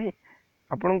भी हम ना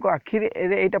आपण आखिर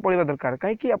यहाँ पढ़ा दरकार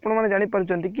कहीं आपण मैंने जापार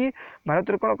कि भारत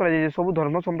में कौन कर सब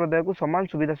धर्म संप्रदाय को समान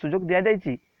सुविधा सुजोग दि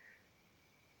जाइए।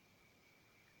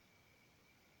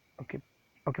 ओके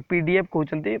ओके पीडीएफ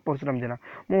कहते परशुराम जेना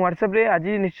मु व्हाट्सएप रे आज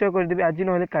निश्चय करदेवी आज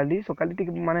ना काली सकाली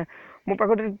माने मो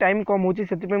पाखे टाइम कम होची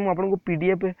से मुझे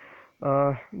पीडीएफ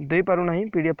दे पारू नहीं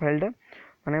पीडीएफ फाइलटा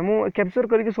माने मु कैप्चर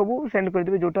करके सब सेंड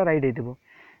करदेवी जोटा राइट होइथिबो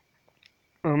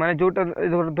माने जोटा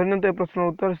धरनियंतु ए प्रश्न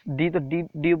उत्तर डी तो डी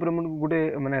डी ऊपर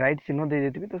गोटे माने राइट चिन्ह दे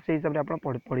देथिबि तो सेही हिसाब रे आपण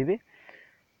पढ़िबे।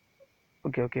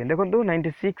 ओके ओके देखंतु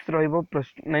 96 रहइबो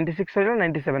प्रश्न 96 रहला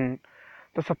 97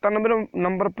 तो 97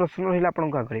 नंबर प्रश्न रहिला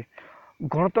आपण आगे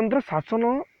गणतंत्र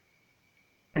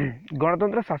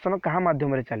शासन कहा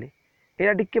माध्यम रे चले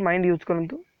एटा टिके माइंड यूज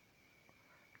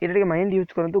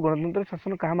करंतु गणतंत्र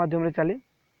शासन कहा माध्यम रे चले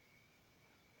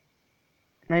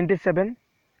 97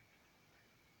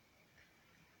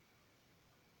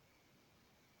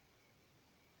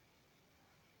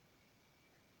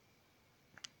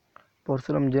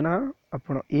 परशुराम जेना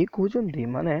आपण ए कहउचंती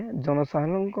माने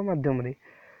जनसाधारण माध्यम रे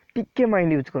टिके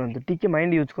माइंड यूज करंतु टिके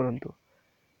माइंड यूज करंतु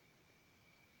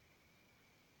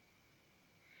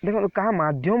देखो कहा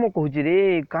माध्यम कहूँ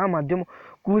रे कहा माध्यम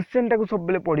क्वेश्चन टाक सब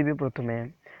बेले पढ़े प्रथमे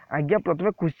आज्ञा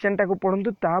प्रथमे क्वेश्चन टाक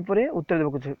पढ़ु तापर उत्तर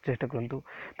देवा चेष्टा करूँ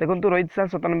देखो रोहित सार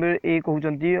 97 ए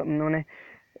कहते माने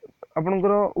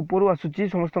आपणकर ऊपर आसूची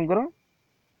समस्त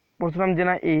परशुराम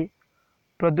जेना ए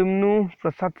प्रद्युम्नु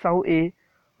प्रसाद साहू ए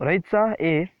रोहित शाह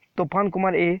ए तूफान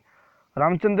कुमार ए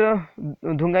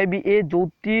रामचंद्र धुंगाई भी ए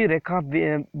ज्योति रेखा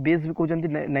बेस भी कहते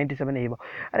 97 ए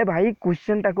अरे भाई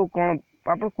क्वेश्चन टाक कौन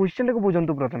आप क्वेश्चन टाक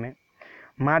बुझंतु प्रथमे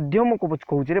माध्यम को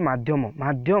कहूँ रे माध्यम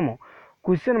माध्यम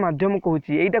क्वेश्चन माध्यम कहूँ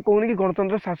यहीटा कहूनी कि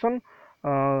गणतंत्र शासन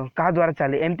क्या द्वारा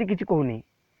चले एमती किसी कहूनी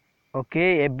ओके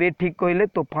एबे ठीक कहले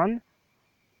तूफान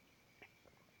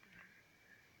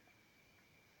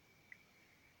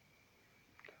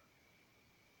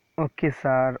okay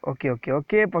sir okay okay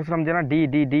okay Parshuram जेना D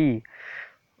D D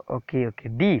okay okay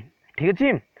D ठीक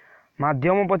अच्छे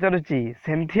माध्यम पचारुची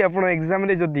सेमती आप एग्जाम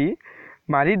रे जदि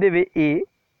मारिदेवे ए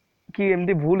कि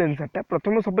एमती भूल आंसरटा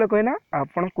प्रथम सब कहना आप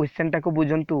क्वेश्चन टाक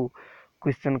बुझंतु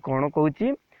क्वेश्चन कौन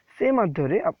कहूँ से माध्यम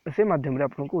रे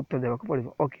आपको उत्तर देवाक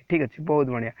पड़ो ओके ठीक अच्छे बहुत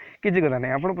बढ़िया किसी कथा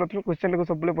नहीं आप प्रथम क्वेश्चन टाक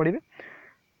सब पढ़े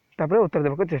तापर उत्तर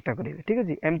देवाक चेष्टा करेंगे ठीक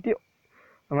अच्छे एमती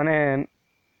माने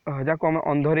जहाँ आम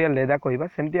अंधरिया लेदा कहवा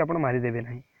सेमती आप मारिदेवे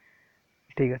ना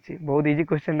ठीक अच्छे बहुत इजी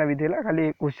क्वेश्चन भी था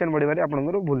खाली क्वेश्चन पढ़े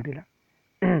आपंकर भूल था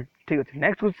ठीक अच्छे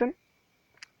नेक्स्ट क्वेश्चन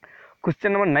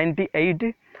क्वेश्चन नंबर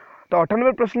 98 तो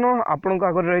 98 प्रश्न आपण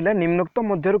आगे रहा निम्नोक्त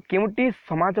मध्य केउटी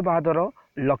समाजवादर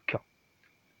लक्ष्य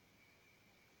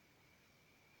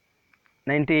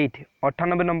 98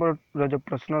 98 नंबर जो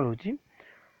प्रश्न रोची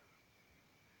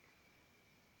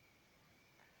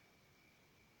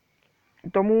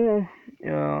तो मु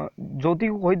ज्योति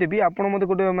को कहीदेवी आपण मत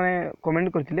गोटे माने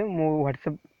कमेंट करथिले मो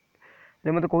व्हाट्सएप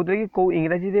रे मते कहउतले कि को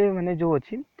इंग्रजी रे माने जो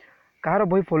अछि कार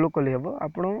बही फॉलो कले हबो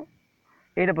आपण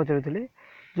एटा पचरथिले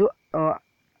जो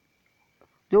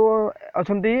जो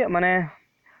अछंती माने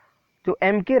जो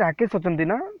एमके राकेश अछंती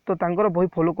ना तो तांकर बही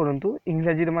फॉलो करंतु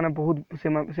इंग्रजी रे माने बहुत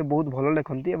से बहुत भलो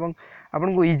लेखंती एवं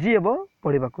आपन को इजी हेबो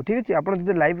पढिबा को ठीक अछि आपण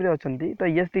जदि लाइव रे अछंती तो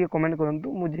यस टिके कमेंट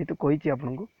करंतु मु जेतु कहिछि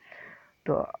आपन को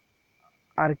तो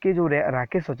आर के जो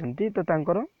राकेश अछंती तो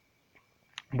तांकर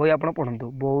बही आपण पढंतु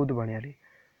बहुत बढ़िया रे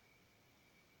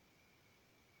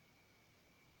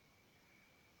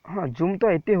हाँ जूम तो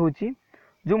एते होची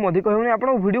जूम अधिक होनी आपण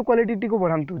वीडियो क्वालिटी को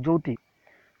बढ़ांतु ज्योति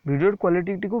वीडियो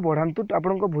क्वालिटी को बढ़ांतु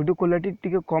आपण वीडियो क्वालिटी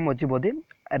टिके कम अछि बोधे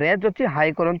रेंज अछि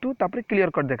हाई करंतु तापर क्लियर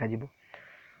कट देखा जिवो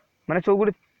माने सब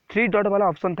गुटे 3 डॉट वाला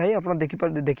ऑप्शन थाई आपण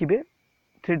देखिबे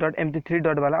 3 डॉट एमटी 3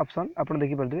 डॉट वाला ऑप्शन आपण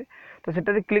देखि परदे तो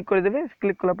सेटा रे क्लिक कर देबे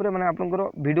क्लिक कला पर माने आपनकर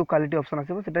वीडियो क्वालिटी ऑप्शन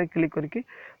आसीबो सेटा रे क्लिक करके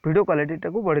वीडियो क्वालिटी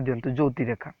टाको बढ़े दियंतु ज्योति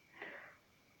रेखा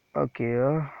ओके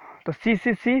तो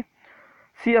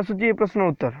सी आसुची प्रश्न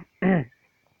उत्तर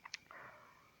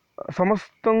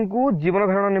समस्त को जीवन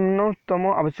धारण निम्नतम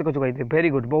आवश्यक जोगाई दे वेरी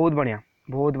गुड बहुत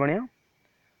बढ़िया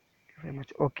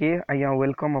ओके आज्ञा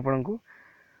वेलकम आपन को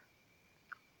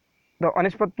तो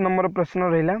 99 नंबर प्रश्न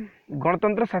रहा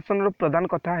गणतंत्र शासन प्रधान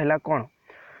कथा है कौन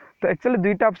तो एक्चुअली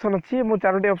दुईटा ऑप्शन अच्छी मु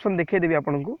चारोटी ऑप्शन देखदेवी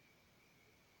आपन को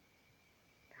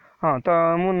हाँ तो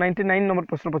मु 99 नंबर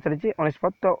प्रश्न पचारि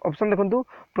 99 तो ऑप्शन देखो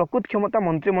प्रकृत क्षमता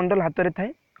मंत्रिमंडल हाथ में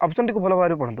थाए ऑप्शन टी भल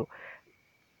भाव पढ़ु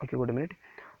ओके गोटे मिनिट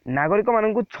नागरिक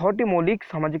मान 6टी मौलिक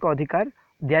सामाजिक अधिकार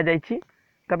दि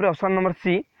जापर ऑप्शन नंबर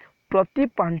सी प्रति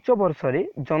 5 वर्ष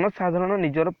जनसाधारण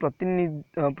निजर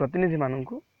प्रतिनिधि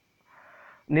मानक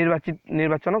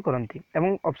निर्वाचन करती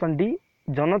एवं ऑप्शन डी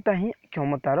जनता ही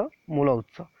क्षमतार मूल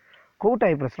उत्स कौटा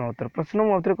ही प्रश्न उत्तर प्रश्न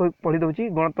मुझे पढ़ी दूसरी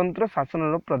गणतंत्र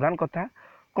शासन प्रधान कथा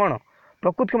कौन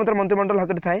प्रकृत क्षमतार मंत्रिमंडल हाथ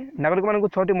में थाए नागरिक मान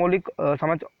 6टी मौलिक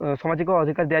सामाजिक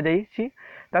अधिकार दि जाइए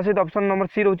सहित ऑप्शन नंबर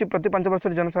सी रोचे प्रति 5 वर्ष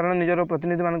जनसाधारण निजर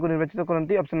प्रतिनिधि मानक निर्वाचित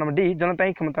करती ऑप्शन नंबर डी जनता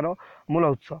ही क्षमतार मूल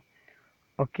उत्स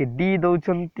ओके डी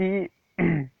दौरान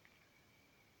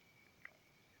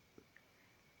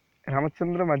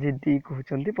रामचंद्र माझी डी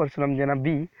कहते परशुराम जेना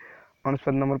बी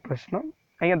 99 नंबर प्रश्न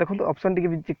आज्ञा देखो ऑप्शन टी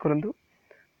भी चेक करूँ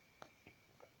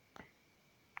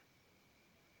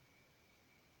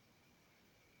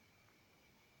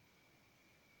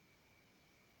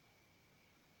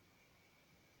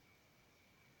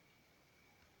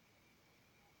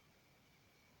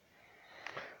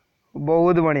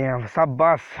बहुत बढ़िया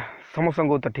शाबाश समस्त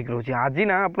उत्तर ठीक रोचे आज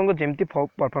ना आपको जमती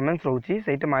परफॉर्मेंस रोचे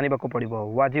से मानवा पड़ो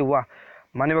वाह वाह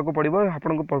मानवा पड़ो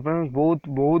आपको परफॉर्मेंस बहुत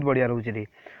बहुत बढ़िया रोचे रे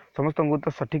समस्त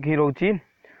उत्तर सठिक ही रोचे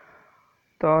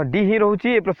तो डी ही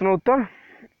रोचे ये प्रश्न उत्तर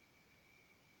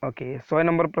ओके 100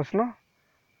 नंबर प्रश्न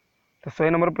तो 100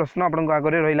 नंबर प्रश्न आपण आगे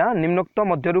रहा निम्नोक्त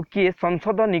मध्यरु किए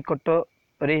संसद निकट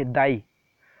रे दायी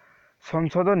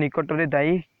संसद निकट रे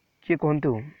दायी किए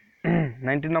कहतु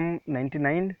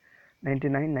 99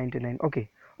 99 ओके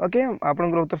ओके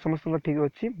आपन उत्तर समस्त ठीक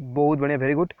अच्छी बहुत बढ़िया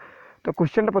वेरी गुड। तो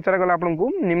क्वेश्चन पचरा गला आपको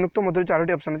निम्नोक्त मध्य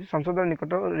 4टी ऑप्शन अच्छी संसद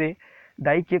निकट रे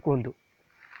दायी किए कहतु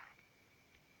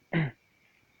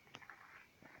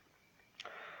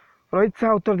रोहित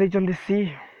शाह उत्तर देते सी।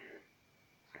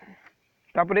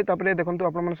 तापरे तापरे देखंतु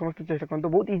आपण मन समस्त चेष्टा करंतु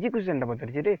बहुत इजी क्वेश्चन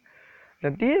पचारि रे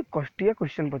जदि कष्टिया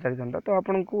क्वेश्चन पचारि था तो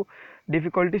आपन को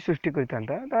डिफिकल्टी सृष्टि करता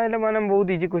ताले माने बहुत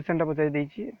इजी क्वेश्चन पचारि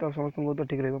देछि तो समस्त को तो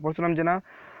ठीक रहबो। परशुराम जेना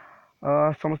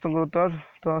समस्त को उत्तर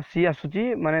तो सी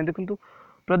आसुची माने देखंतु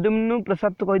प्रद्युम्न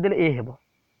प्रसाद तो कहि देले ए हेबो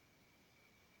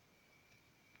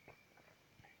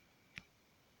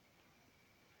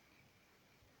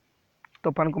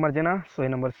तोफान कुमार जेना 100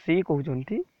 नंबर सी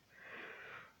कहउचंती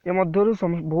ए मध्यरु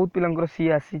बहुत पिलांकर सी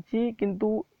आसीची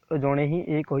किंतु जणे ही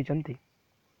ए कहिसंती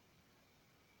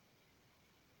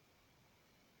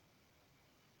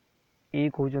ए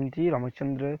कहउचंती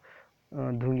रामचंद्र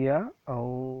धुंगिया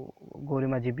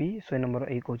गौरीमा जीबी 100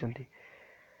 नंबर ए कहउचंती।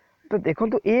 तो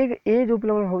देखंतु ए जो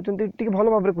पिला होउचंती टिक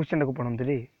भलो भाबरे क्वेश्चन को पढंती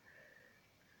रे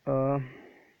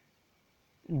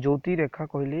ज्योति रेखा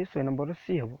कहले 100 नंबर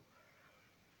सी हबो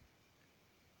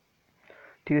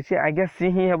ठीक अच्छे आज्ञा सी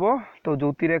ही हेब। तो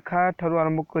ज्योति रेखा ठार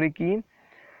आरंभ करी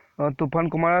तूफान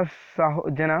कुमार साहू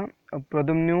जेना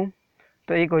प्रद्युम्न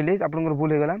तो ये कहले आप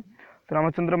भूल होगा तो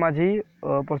रामचंद्र माझी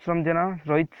परशुराम जेना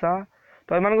रोहित शाह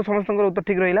तो एम समस्त उत्तर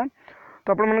ठीक रहा।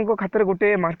 तो आप खाते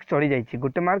गोटे मार्क चढ़ी जाइए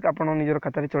गोटे मार्क आप निजर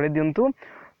खातार चढ़े दिंतु।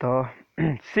 तो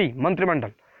सी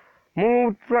मंत्रिमंडल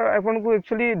मुझे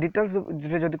एक्चुअली डिटेल्स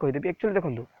जब कहीदेवी एक्चुअली देखो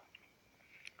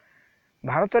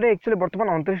भारत में एक्चुअली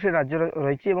बर्तमान 29 राज्य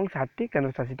रही 7टी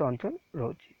केन्द्र शासित अंचल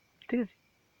रही ठीक है।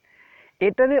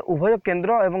 एटारे उभय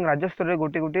केन्द्र और राज्य स्तर में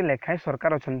गोटे गोटे लेखाएं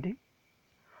सरकार अच्छा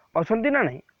ना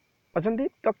नहीं अच्छा।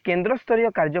 तो केन्द्र स्तरीय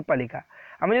कार्यपालिका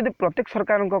आम जब प्रत्येक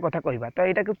सरकार कथा कहवा तो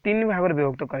यहाँ को 3 भाग में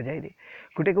विभक्त कर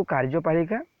गोटे को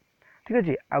कार्यपालिका ठीक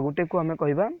अच्छे आ गोटे को आम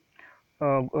कह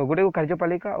गोटे को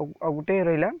कार्यपालिका आ गोटे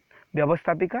रहा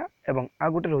व्यवस्थापिका एवं आ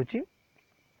गोटे रोचे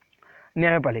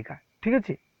न्यायपालिका ठीक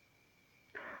अच्छे।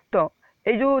 तो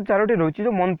ये जो 4टी रही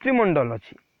जो मंत्रिमंडल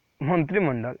अच्छी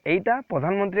मंत्रिमंडल यहीटा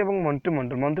प्रधानमंत्री और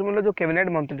मंत्रिमंडल जो कैबिनेट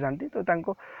मंत्री था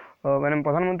तो माने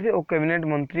प्रधानमंत्री और कैबिनेट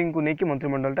मंत्री को लेकिन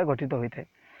मंत्रिमंडलटा गठित होता है।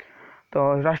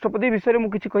 तो राष्ट्रपति विषय में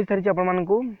मुझे कही सारी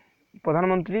आपको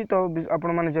प्रधानमंत्री तो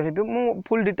आपण मैंने जानते मु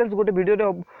फुल डिटेल्स गोटे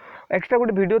वीडियो एक्स्ट्रा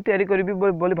गोटे वीडियो तैयारी करी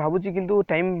बोली भावुची किंतु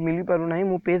टाइम मिल पार ना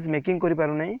मु पेज मेकिंग कर पार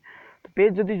ना। तो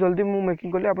पेज जदि जल्दी मु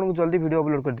मेकिंग कले आपको जल्दी वीडियो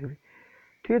अपलोड करदेवी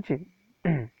ठीक अच्छे।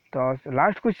 तो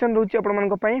लास्ट क्वेश्चन रोचे आपण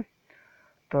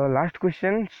तो लास्ट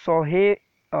क्वेश्चन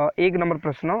 101 नंबर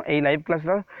प्रश्न यही लाइव क्लास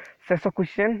शेष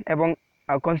क्वेश्चन एवं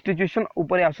कॉन्स्टिट्यूशन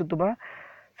उपर आसुवा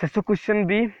शेष क्वेश्चन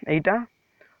भी यहीटा।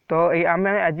 तो आम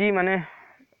आज माने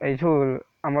जो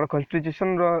आमर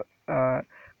कॉन्स्टिट्यूशन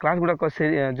क्लास गुड़ाक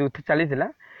जो चली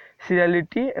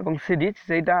सीरियलिटी एवं सीरीज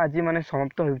से आज माने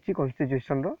समाप्त होची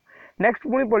कॉन्स्टिट्यूशन नेक्स्ट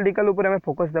पुणी पॉलिटिकल ऊपर हमें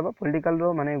फोकस देवा पॉलिटिकल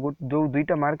माने जो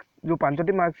 2टा मार्क जो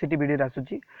 5टी मार्क सीटी वीडियो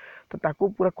आसूची तो ताकू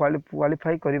पूरा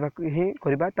क्वालिफाई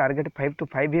करवा टार्गेट 5 to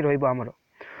 5 ही रहिबो हमरो।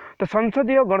 तो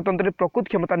संसदीय गणतंत्र प्रकृत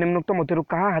क्षमता निम्नोक्त मध्यरु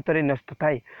कहा हाथ में न्यस्त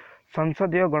थाए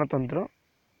संसदीय गणतंत्र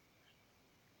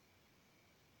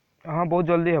हाँ बहुत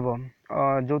जल्दी हम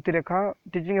ज्योति रेखा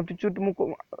टीचिंग एप्टीट्यूड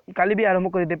काली भी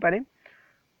आरंभ कर दे पारे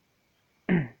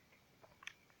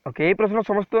ओके। ये प्रश्न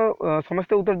समस्त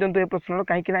समस्त उत्तर दिंतु ये प्रश्न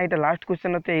कहीं यहाँ लास्ट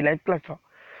क्वेश्चन अच्छे लाइव क्लास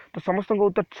तो समस्त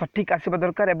उत्तर सठिक आसवा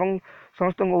दरकार और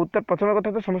समस्त उत्तर प्रथम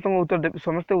कथा तो समस्त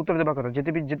उत्तर देवा कथा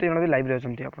जिते जन भी लाइव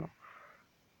रही आप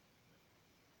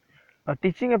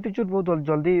टीचिंग एप्टीट्यूड बहुत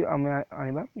जल्दी आम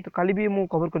आने तो काली भी मुझे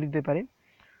कवर कर दे पारे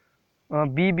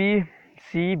B B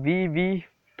C B B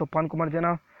तूफान कुमार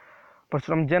जेना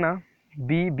परशुराम जेना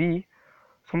बी बी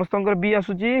समस्त बी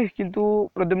आसूची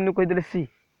किंतु प्रद्युम्न कहीदे सी।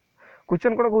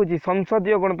 क्वेश्चन कौन कहूँ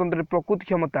संसदीय गणतंत्र प्रकृत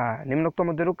क्षमता निम्नोक्त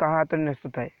मध्यरु कहा हाथ में न्यस्त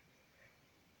थाए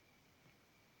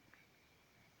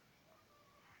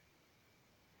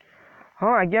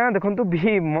हाँ आज्ञा देखो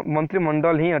भी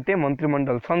मंत्रिमंडल ही अटे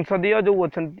मंत्रिमंडल संसदीय जो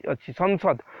अच्छी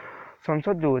संसद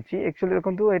जो अच्छी एक्चुअली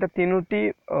देखो यहाँ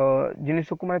 3टी जिनिस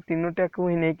को मैं 3टा को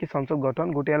ही नहीं कि संसद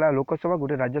गठन गोटे है लोकसभा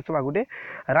गोटे राज्यसभा गोटे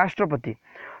राष्ट्रपति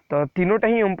तो 3टा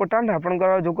ही इम्पोर्टाट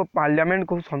आपंकर जो पार्लियामेंट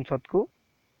को संसद को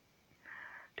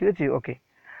ठीक अच्छे ओके।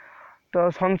 तो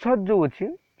संसद जो अच्छी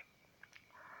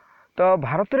तो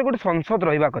भारत में गोटे संसद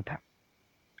रहा कथा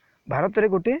भारत में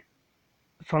गोटे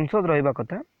संसद रहा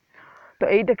कथा तो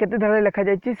यहीटा केते धारा लिखा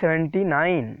जाए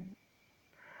 79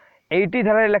 80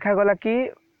 धारा लिखा गला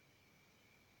कि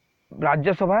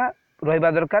राज्यसभा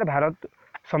रहा दरकार भारत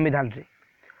संविधान रे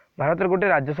भारत गोटे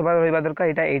राज्यसभा रहा दरकार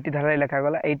यहाँ 80 धारा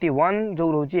लिखागला 81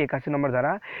 जो रोचे 81 नंबर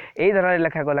धारा यही धारा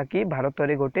लिखागला कि भारत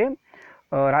में गोटे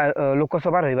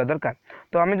लोकसभा रहा दरकार।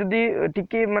 तो आम जदि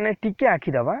टिके माने टिके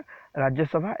आखि दबा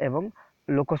राज्यसभा एवं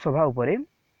लोकसभा उपरे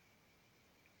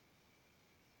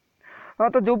हाँ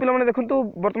तो जो पिला देखो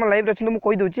बर्तमान लाइव अच्छे मुझे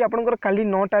कहीदे आपंकर काली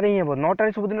 9टार ही हे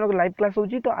 9टार सबुदिन लाइव क्लास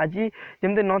होची तो आज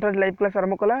जमी 9टार लाइव क्लास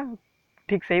आरंभ कला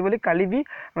ठीक से ही काली भी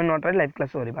आम 9टार लाइव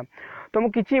क्लास करवा। तो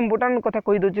मुझे किसी इंपोर्टाट कथा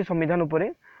कहीदे संविधान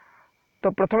उपरे। तो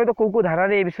प्रथम तो कौ धारा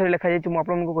ये विषय लिखा जाए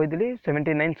आपको कही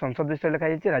 79 संसद विषय लिखा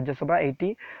जाए राज्यसभा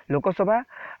 80 लोकसभा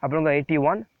आप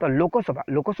 81 तो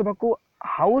लोकसभा को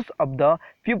हाउस ऑफ द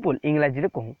पीपुल इंग्राजी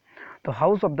कहूँ तो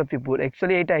house of the people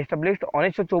actually यहाँ एस्टाब्लिश्ड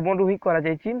 1954 रु ही करा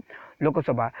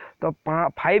लोकसभा। तो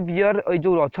 5 ईयर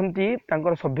जो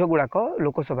अच्छा सभ्य गुड़ाक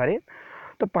लोकसभा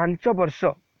तो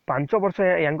 5 वर्ष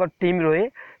यांकर टीम रहे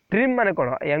टीम माने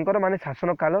कौन यांकर माने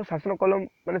शासन काल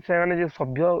माने से जो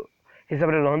सभ्य हिसाब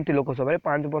से रहती लोकसभा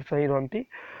 5 वर्ष ही रहती।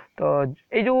 तो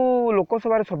ये जो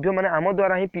लोकसभा सभ्य माने आम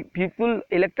द्वारा ही पीपुल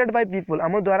इलेक्टेड बाय पीपुल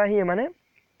आम द्वारा ही माने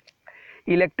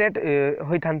इलेक्टेड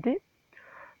होता।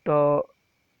 तो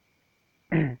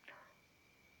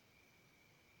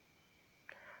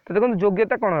तो देखो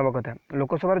योग्यता कौन हवा कथा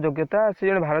लोकसभा योग्यता से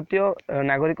जन भारतीय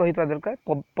नागरिक होता दरकार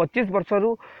 25 वर्ष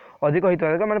रु अधिक होता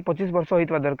दरकार माने 25 वर्ष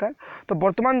होता दरकार। तो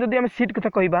वर्तमान जदि आम सीट कथा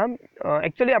कहबा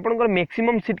एक्चुअली आपनकर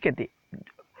मैक्सिमम सीट केते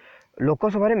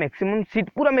लोकसभा मैक्सिमम सीट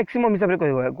पूरा मैक्सिमम हिसाब से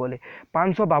कहले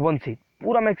 552 सीट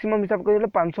पूरा मैक्सिमम हिसाब से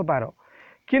 512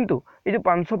 किंतु ये जो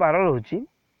 512 रोची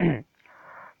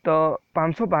तो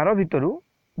 512 भितर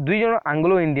 2 जन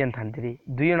आंग्लो इंडियन था 2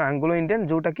 जन आंग्लो इंडियन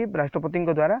जोटा कि राष्ट्रपति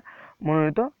द्वारा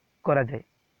मनोनीत करा जाए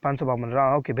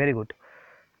 552 ओके वेरी गुड।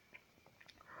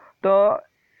 तो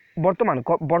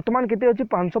वर्तमान केते अछि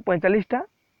 545टा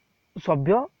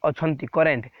सभ्य अछंती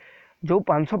करेंट जो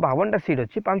 552टा सीट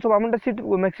अच्छी 552टा सीट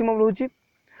मैक्सिमम रोची।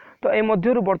 तो ये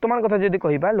मध्य वर्तमान कथा जदि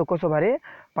कहबा लोकसभा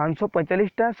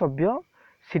 545टा सभ्य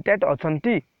सीटेट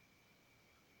अछंती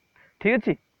ठीक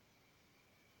अच्छे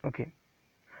ओके।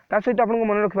 ता सहित आपको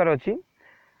मन रखबार अच्छी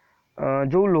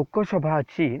जो लोकसभा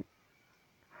अच्छी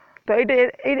तो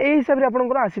ये हिसाब से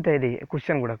आपंकर आसी था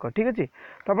क्वेश्चन गुड़ाक ठीक अच्छे।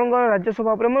 तो आप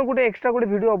राज्यसभा मुझे गोटे एक्सट्रा गोटे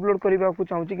वीडियो अपलोड करने को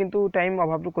चाहूँगी किंतु टाइम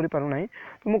अभाव करें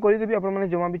तो मुझे करदेवी आपने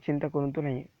जमा भी चिंता करूँ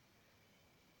ना।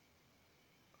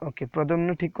 ओके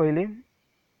प्रद्युम्न ठीक कहले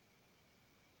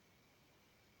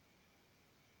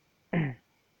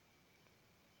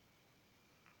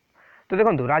तो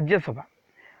देखो राज्यसभा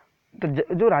तो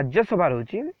जो राज्यसभा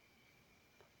रोची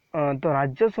तो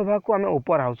राज्यसभा को आम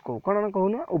ऊपर हाउस कहू कौन कहू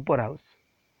ना ऊपर हाउस।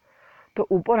 तो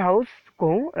ऊपर हाउस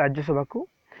कहूँ राज्यसभा को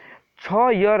 6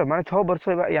 ईयर मान 6 वर्ष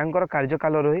यांकर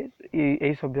कार्यकाल रहे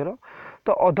यही सभ्यर।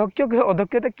 तो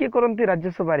अध्यक्षता किए करती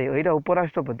राज्यसभा यहाँ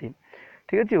उपराष्ट्रपति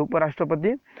ठीक अच्छे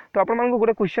उपराष्ट्रपति। तो आप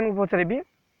गोटे question पचारि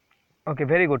okay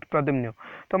very good Pradyumna.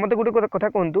 तो मत गोटे कथा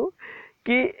कहतु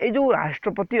कि ये जो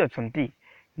राष्ट्रपति अच्छा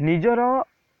निजर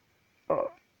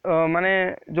माने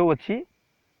जो अच्छी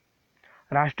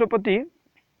राष्ट्रपति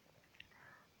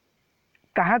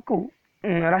क्या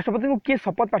राष्ट्रपति को किए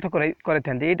शपथ पाठ कराई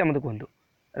यहाँ मत कहतु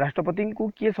राष्ट्रपति को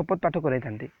किए शपथ पाठ कराई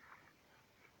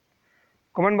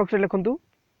कमेंट बॉक्स में लिखु।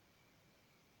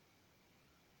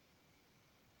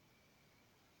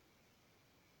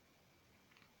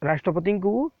 राष्ट्रपति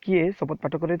को किए शपथ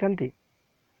पाठ कराई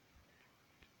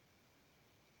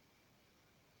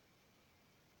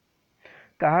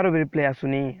कहार भी रिप्लाई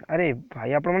आसुनी अरे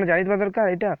भाई आप जाना दरकार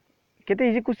यहाँ केते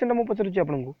इजी क्वेश्चन मुझे पचारूँ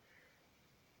आपको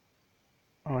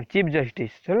हाँ चीफ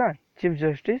जस्टिस है चीफ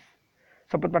जस्टिस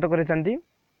शपथ पाठ कराई।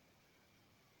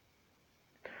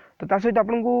 तो ता सहित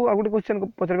आपको आ गोटे क्वेश्चन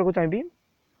पचार चाहिए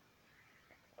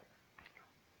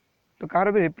तो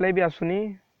कहार भी रिप्लाई भी आसुनी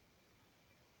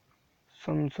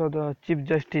संसद चीफ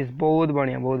जस्टिस बहुत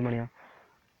बढ़िया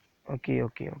okay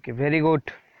okay okay very good.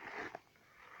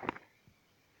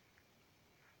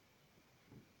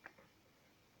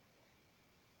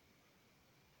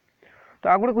 तो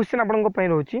आ गोटे क्वेश्चन आपन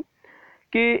रोचे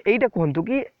कि यहीटा कहतु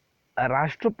कि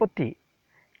राष्ट्रपति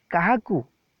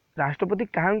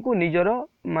क्या निजर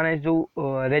माने जो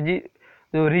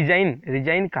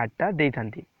रिजाइन कार्डटा दे था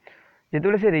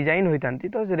जिते से रिजाइन होता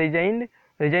तो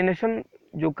रिजाइनेशन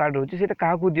जो कार्ड रोचे से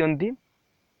क्या दियंती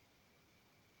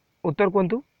उत्तर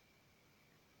कहतु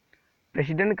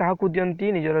प्रेसिडेंट क्या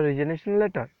दियंती निजर रिजाइनेशन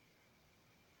लेटर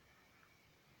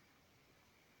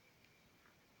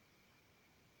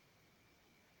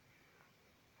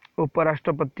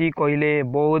उपराष्ट्रपति कहले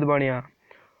बहुत बढ़िया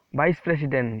vice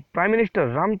president prime minister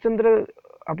Ramchandra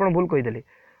आप भूल कहीदे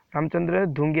रामचंद्र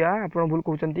धुंगिया आप भूल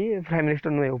कहते प्राइम मिनिस्टर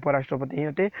नुहे उपराष्ट्रपति ही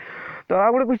अटे। तो आ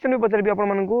गोटे क्वेश्चन भी पचारि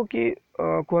आपको कि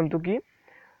कहतु कि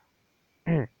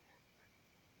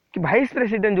भाइस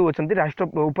प्रेसिडेंट जो अच्छा राष्ट्र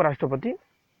उपराष्ट्रपति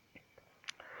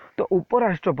तो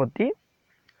उपराष्ट्रपति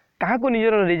क्या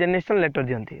निजर रिजनेसन लेटर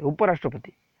दिखती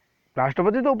उपराष्ट्रपति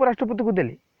राष्ट्रपति तो उपराष्ट्रपति को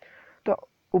देली तो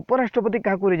उपराष्ट्रपति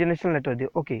क्या रिजनेसन लेटर दिए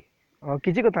ओके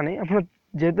किसी कथा नहीं आप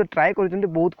जेहेतु ट्राए कर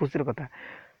बहुत खुशी कथा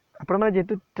आपण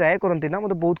जेहेतु ट्राए करती ना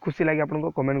मतलब बहुत खुशी लगे आप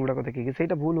कमेंट गुड़ाक देखिए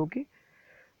सहीटा भूल हो कि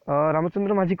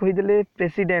रामचंद्र माझी कहीदे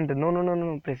president no no no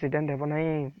no president हे ना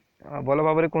भल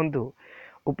भाव कहतु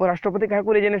उपराष्ट्रपति क्या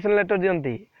रिजनेसन लेटर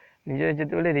दिखती निजे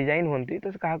जो रिजाइन होती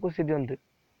तो क्या सी दिखती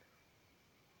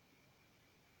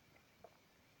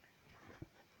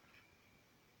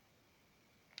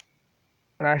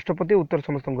राष्ट्रपति उत्तर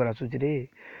समस्त आसूची रे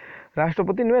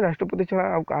राष्ट्रपति नुहे राष्ट्रपति छड़ा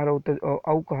आर उत्तर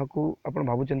आउ क्या आप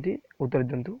भावुं उत्तर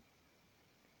दिंतु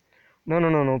no no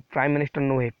no no prime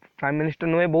minister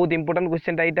नुहे बहुत इंपोर्टेंट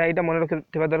क्वेश्चन यहाँ मन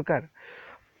रखा दरकार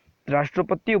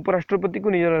राष्ट्रपति उपराष्ट्रपति को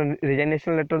निजर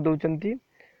रिजाइनेशन लेटर दौरान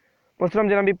परशुराम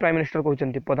जेना भी प्राइम मिनिस्टर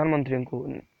कहते प्रधानमंत्री को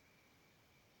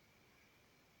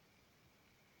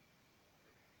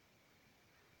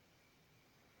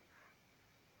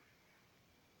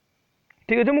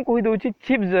ठीक अच्छे मुझे कहीदे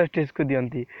चीफ जस्टिस को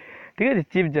दिखती ठीक है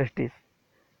chief justice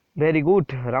very good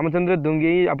Ramchandra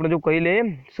दुंगी आप जो कहले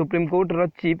सुप्रीम कोर्ट रो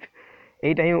चीफ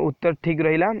यहीटा ही उत्तर ठीक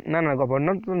रहा ना ना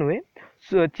गवर्नर तो नुहे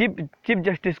चीफ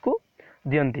जस्टिस को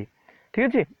दिखती ठीक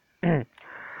अच्छे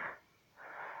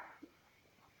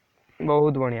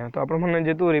बहुत बढ़िया तो आप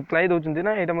जेहतु रिप्लाई दौरान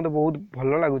ना यहाँ मतलब बहुत भल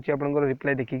लगुच आप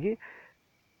रिप्लाई देखिकी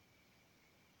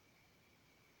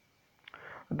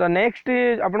तो नेक्स्ट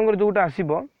आपंकर जोटा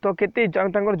आसब तो केते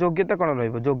योग्यता कौन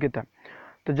रोग्यता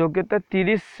तो योग्यता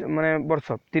 30 माने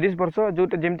वर्ष 30 वर्ष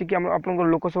जोटा जमती कि आप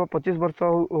लोकसभा 25 वर्ष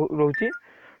रोचे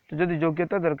तो जदि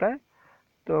योग्यता दरकार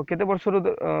तो केते वर्ष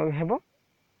हेब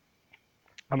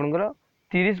आपंकर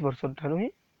 30 वर्ष ठारू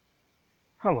ही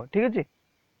हम ठीक अच्छे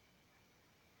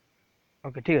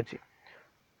ओके ठीक अच्छे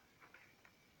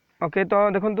ओके तो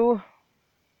देखु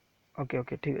ओके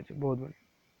ओके ठीक अच्छे बहुत बढ़िया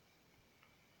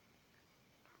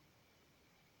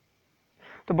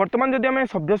तो वर्तमान जदि आम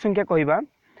सभ्य संख्या कहवा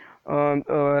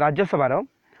राज्यसभार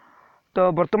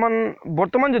तो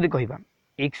वर्तमान जदि कहवा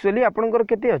एक्चुअली आपणकर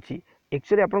केते अच्छी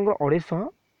एक्चुअली आपणकर 250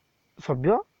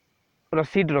 सभ्य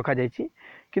सीट रखा जाइए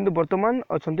किंतु वर्तमान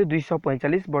अच्छा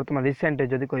 245 वर्तमान रिसेंट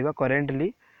जदि कहवा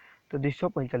करेन्टली तो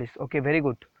 245 ओके वेरी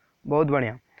गुड बहुत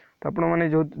बढ़िया तो आपण मैंने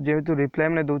जो जेहेतु रिप्लाई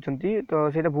मैंने दौरान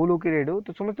तो सहीटा भूल हो कि रेड हो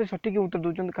तो समस्त सठिक उत्तर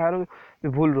दौरान कहार भी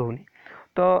भूल रोनी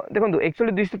तो देखो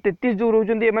एक्चुअली 233 जो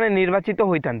रोचंती मैंने निर्वाचित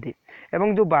होता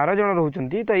एवं जो 12 जन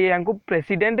रोचंती तो ये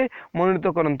प्रेसिडेंट मनोनीत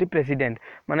करती प्रेसिडेंट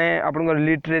माने आपनकर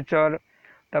लिटरेचर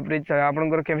तापर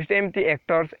आपनकर केमिस्ट्री एमती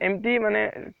एक्टर्स एमती माने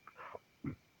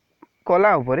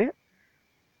कला उपरे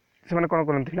से माने कोन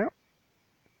करंती ना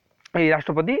ये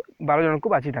राष्ट्रपति 12 जन को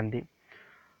बाची थांती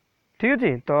ठीक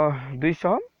अच्छे तो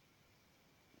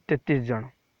 233 जन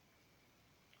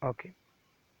ओके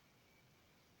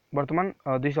वर्तमान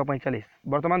 245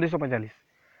 वर्तमान 245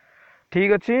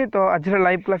 ठीक अच्छे तो आज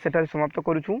लाइव क्लास सेठारे समाप्त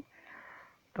करूँ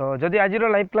तो जदि आज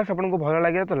लाइव क्लास आपको भल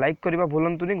लगे तो लाइक करवा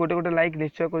भूलतुनि गोटे गोटे लाइक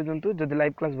निश्चय कर दिंतु जदि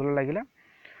लाइव क्लास भल लगे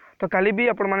तो काली भी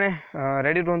आपण मैंने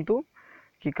रेडी रुहतु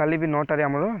कि काली भी 9 टारे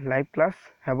आमर लाइव क्लास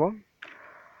हेब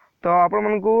तो आपण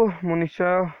मानकु मु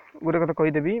निश्चय गोटे कथा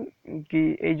कहीदेवी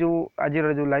कि ये जो आज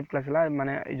जो लाइव क्लास है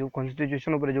माने जो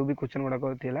कॉन्स्टिट्यूशन उपर जो भी क्वेश्चन गुड़ाक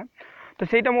था तो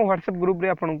सहीटा मो व्हाट्सएप ग्रुप रे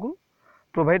आपको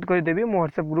प्रोवाइड करदेवी मो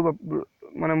व्हाट्सएप ग्रुप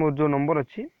माने मोर जो नंबर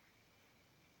अच्छी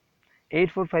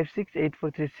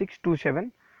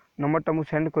 8456843627 नंबरटा मु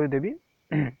सेंड करदेवी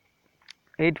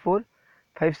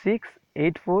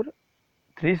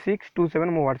 8456843627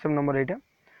 मो व्हाट्सएप नंबर यहाँ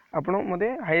आपड़ मत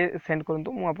हाई सेंड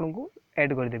करूँ मुझे आपको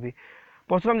ऐड करदेवी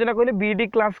परशुराम जेना कहले बीडी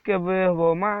क्लास केबे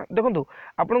हो मा देखो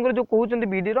आपनकर जो कहउछन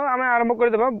बीडी रो आमे आरंभ कर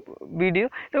देबा बीडी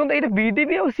देखो एटा बीडी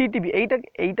भी और सीटी भी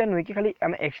एटा नुहे कि खाली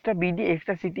आमे एक्स्ट्रा बीडी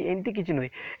एक्स्ट्रा सीटी एंती किछि नुहे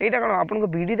एटा कोन आपनको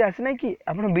बीडी रे आसे नै कि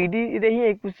आपन बीडी रे ही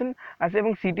एक क्वेश्चन आसे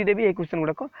एवं सीटी रे भी एक क्वेश्चन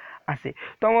गुडा को आसे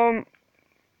तो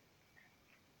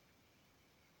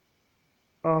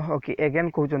ओके अगेन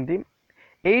कहउछन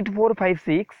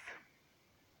 8456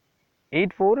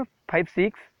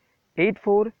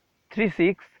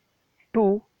 8436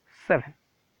 27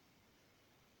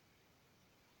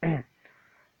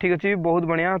 ठीक अच्छे बहुत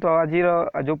बढ़िया तो आज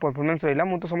जो परफॉर्मेंस रहा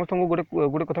मुझे तो समस्त गोटे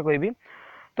गोटे कथा कहबी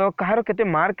तो कहार केते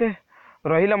मार्क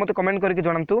रहा मत कमेंट करके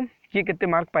जनातु किए केते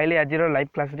मार्क पाइले आज लाइव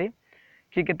क्लास रे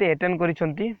किए केते अटेंड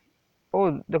करिसंती ओ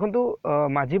देखंतु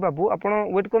माझी बाबू आपण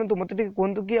वेट करंतु मते ठीक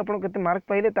कहंतु कि आपण केते मार्क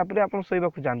पाइले तापरे आपण सोइबा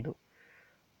को जानतु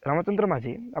रामचंद्र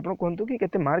माझी आपण कहंतु कि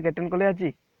केते मार्क अटेंड कले आज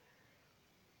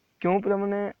क्यों पिला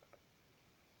माने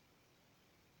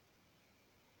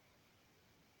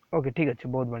ओके ठीक अच्छे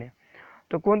बहुत बढ़िया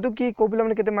तो कहतु कि को पिला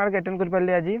माने केते मार्क अटेंड कर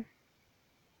पारले आज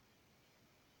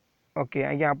ओके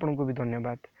आज्ञा आपन को भी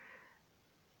धन्यवाद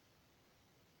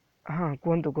हाँ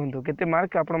कहतु कहतु केते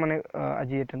मार्क आपण माने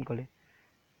आज अटेंड कले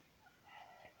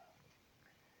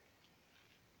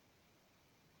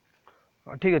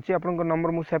ठीक अच्छे आपन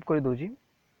नंबर मु सेव कर दूची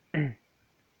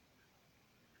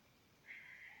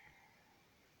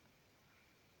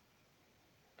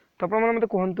तो आप मत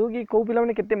कहतु कि कौ पिला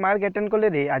माने केते मार्क अटेंड कले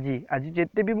रे आज आज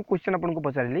जिते भी क्वेश्चन आपन को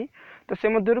पचारि तो से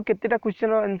मध्यरु केतेटा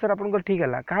क्वेश्चन आंसर आपन को ठीक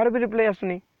है कहार भी रिप्लाई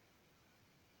आसुनी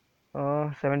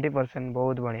 70%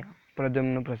 बहुत बढ़िया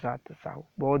प्रद्युम्न प्रसाद साहू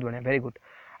बहुत बढ़िया वेरी गुड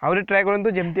आउे ट्राए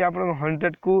करूँ जमती आप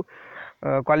 100 को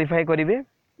क्वालिफाई करेंगे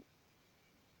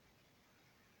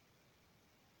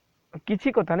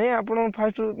किसी कथा नहीं आप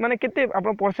फास्ट माने केते आप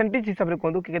परसेंटेज हिसाब से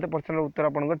कहतु कि केते परसेंट उत्तर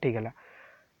आपन ठीक है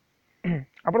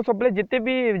आप सब जिते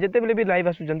भी लाइव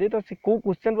आसुँच तो से कौ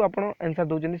क्वेश्चन रू आप आंसर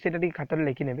दौरान से खातार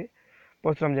लिखि ने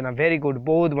परशुराम जेना वेरी गुड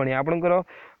बहुत बढ़िया आपंकर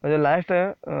जो लास्ट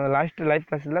लास्ट लाइव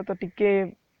क्लास तो टिके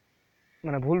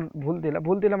माने भूल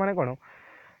थिला माने कौन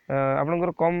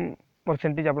आपंकर कम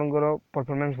परसेंटेज आपंकर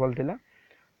परफॉर्मेंस भल थिला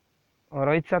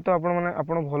रोहित सा तो आपण माने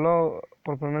आपण भल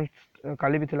परफॉर्मेंस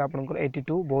काली भी थिला आपंकर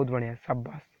 82 बहुत बढ़िया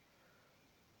शाबाश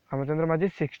रामचंद्र माझी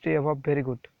 60 एबव वेरी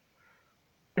गुड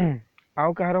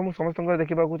आउ कहार मु समस्त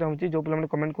देखा चाहूँगी जो पे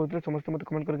कमेंट करते समस्त मत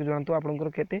कमेंट करके जनातु आपंकर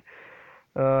केते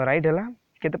राइट है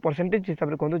केते परसेंटेज हिसाब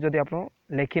से कहतु जदि आप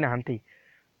लिखि ना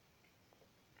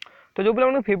तो जो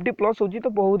पे 50 प्लस हो तो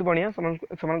बहुत बढ़िया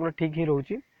समान ठीक ही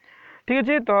रोचे ठीक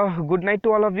अच्छे तो good night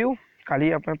to all of you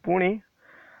काली आप पुणी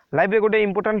लाइव रे गोटे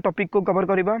इंपोर्टेंट टॉपिक को कवर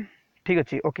करवा ठीक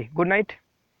अच्छे ओके गुड नाइट।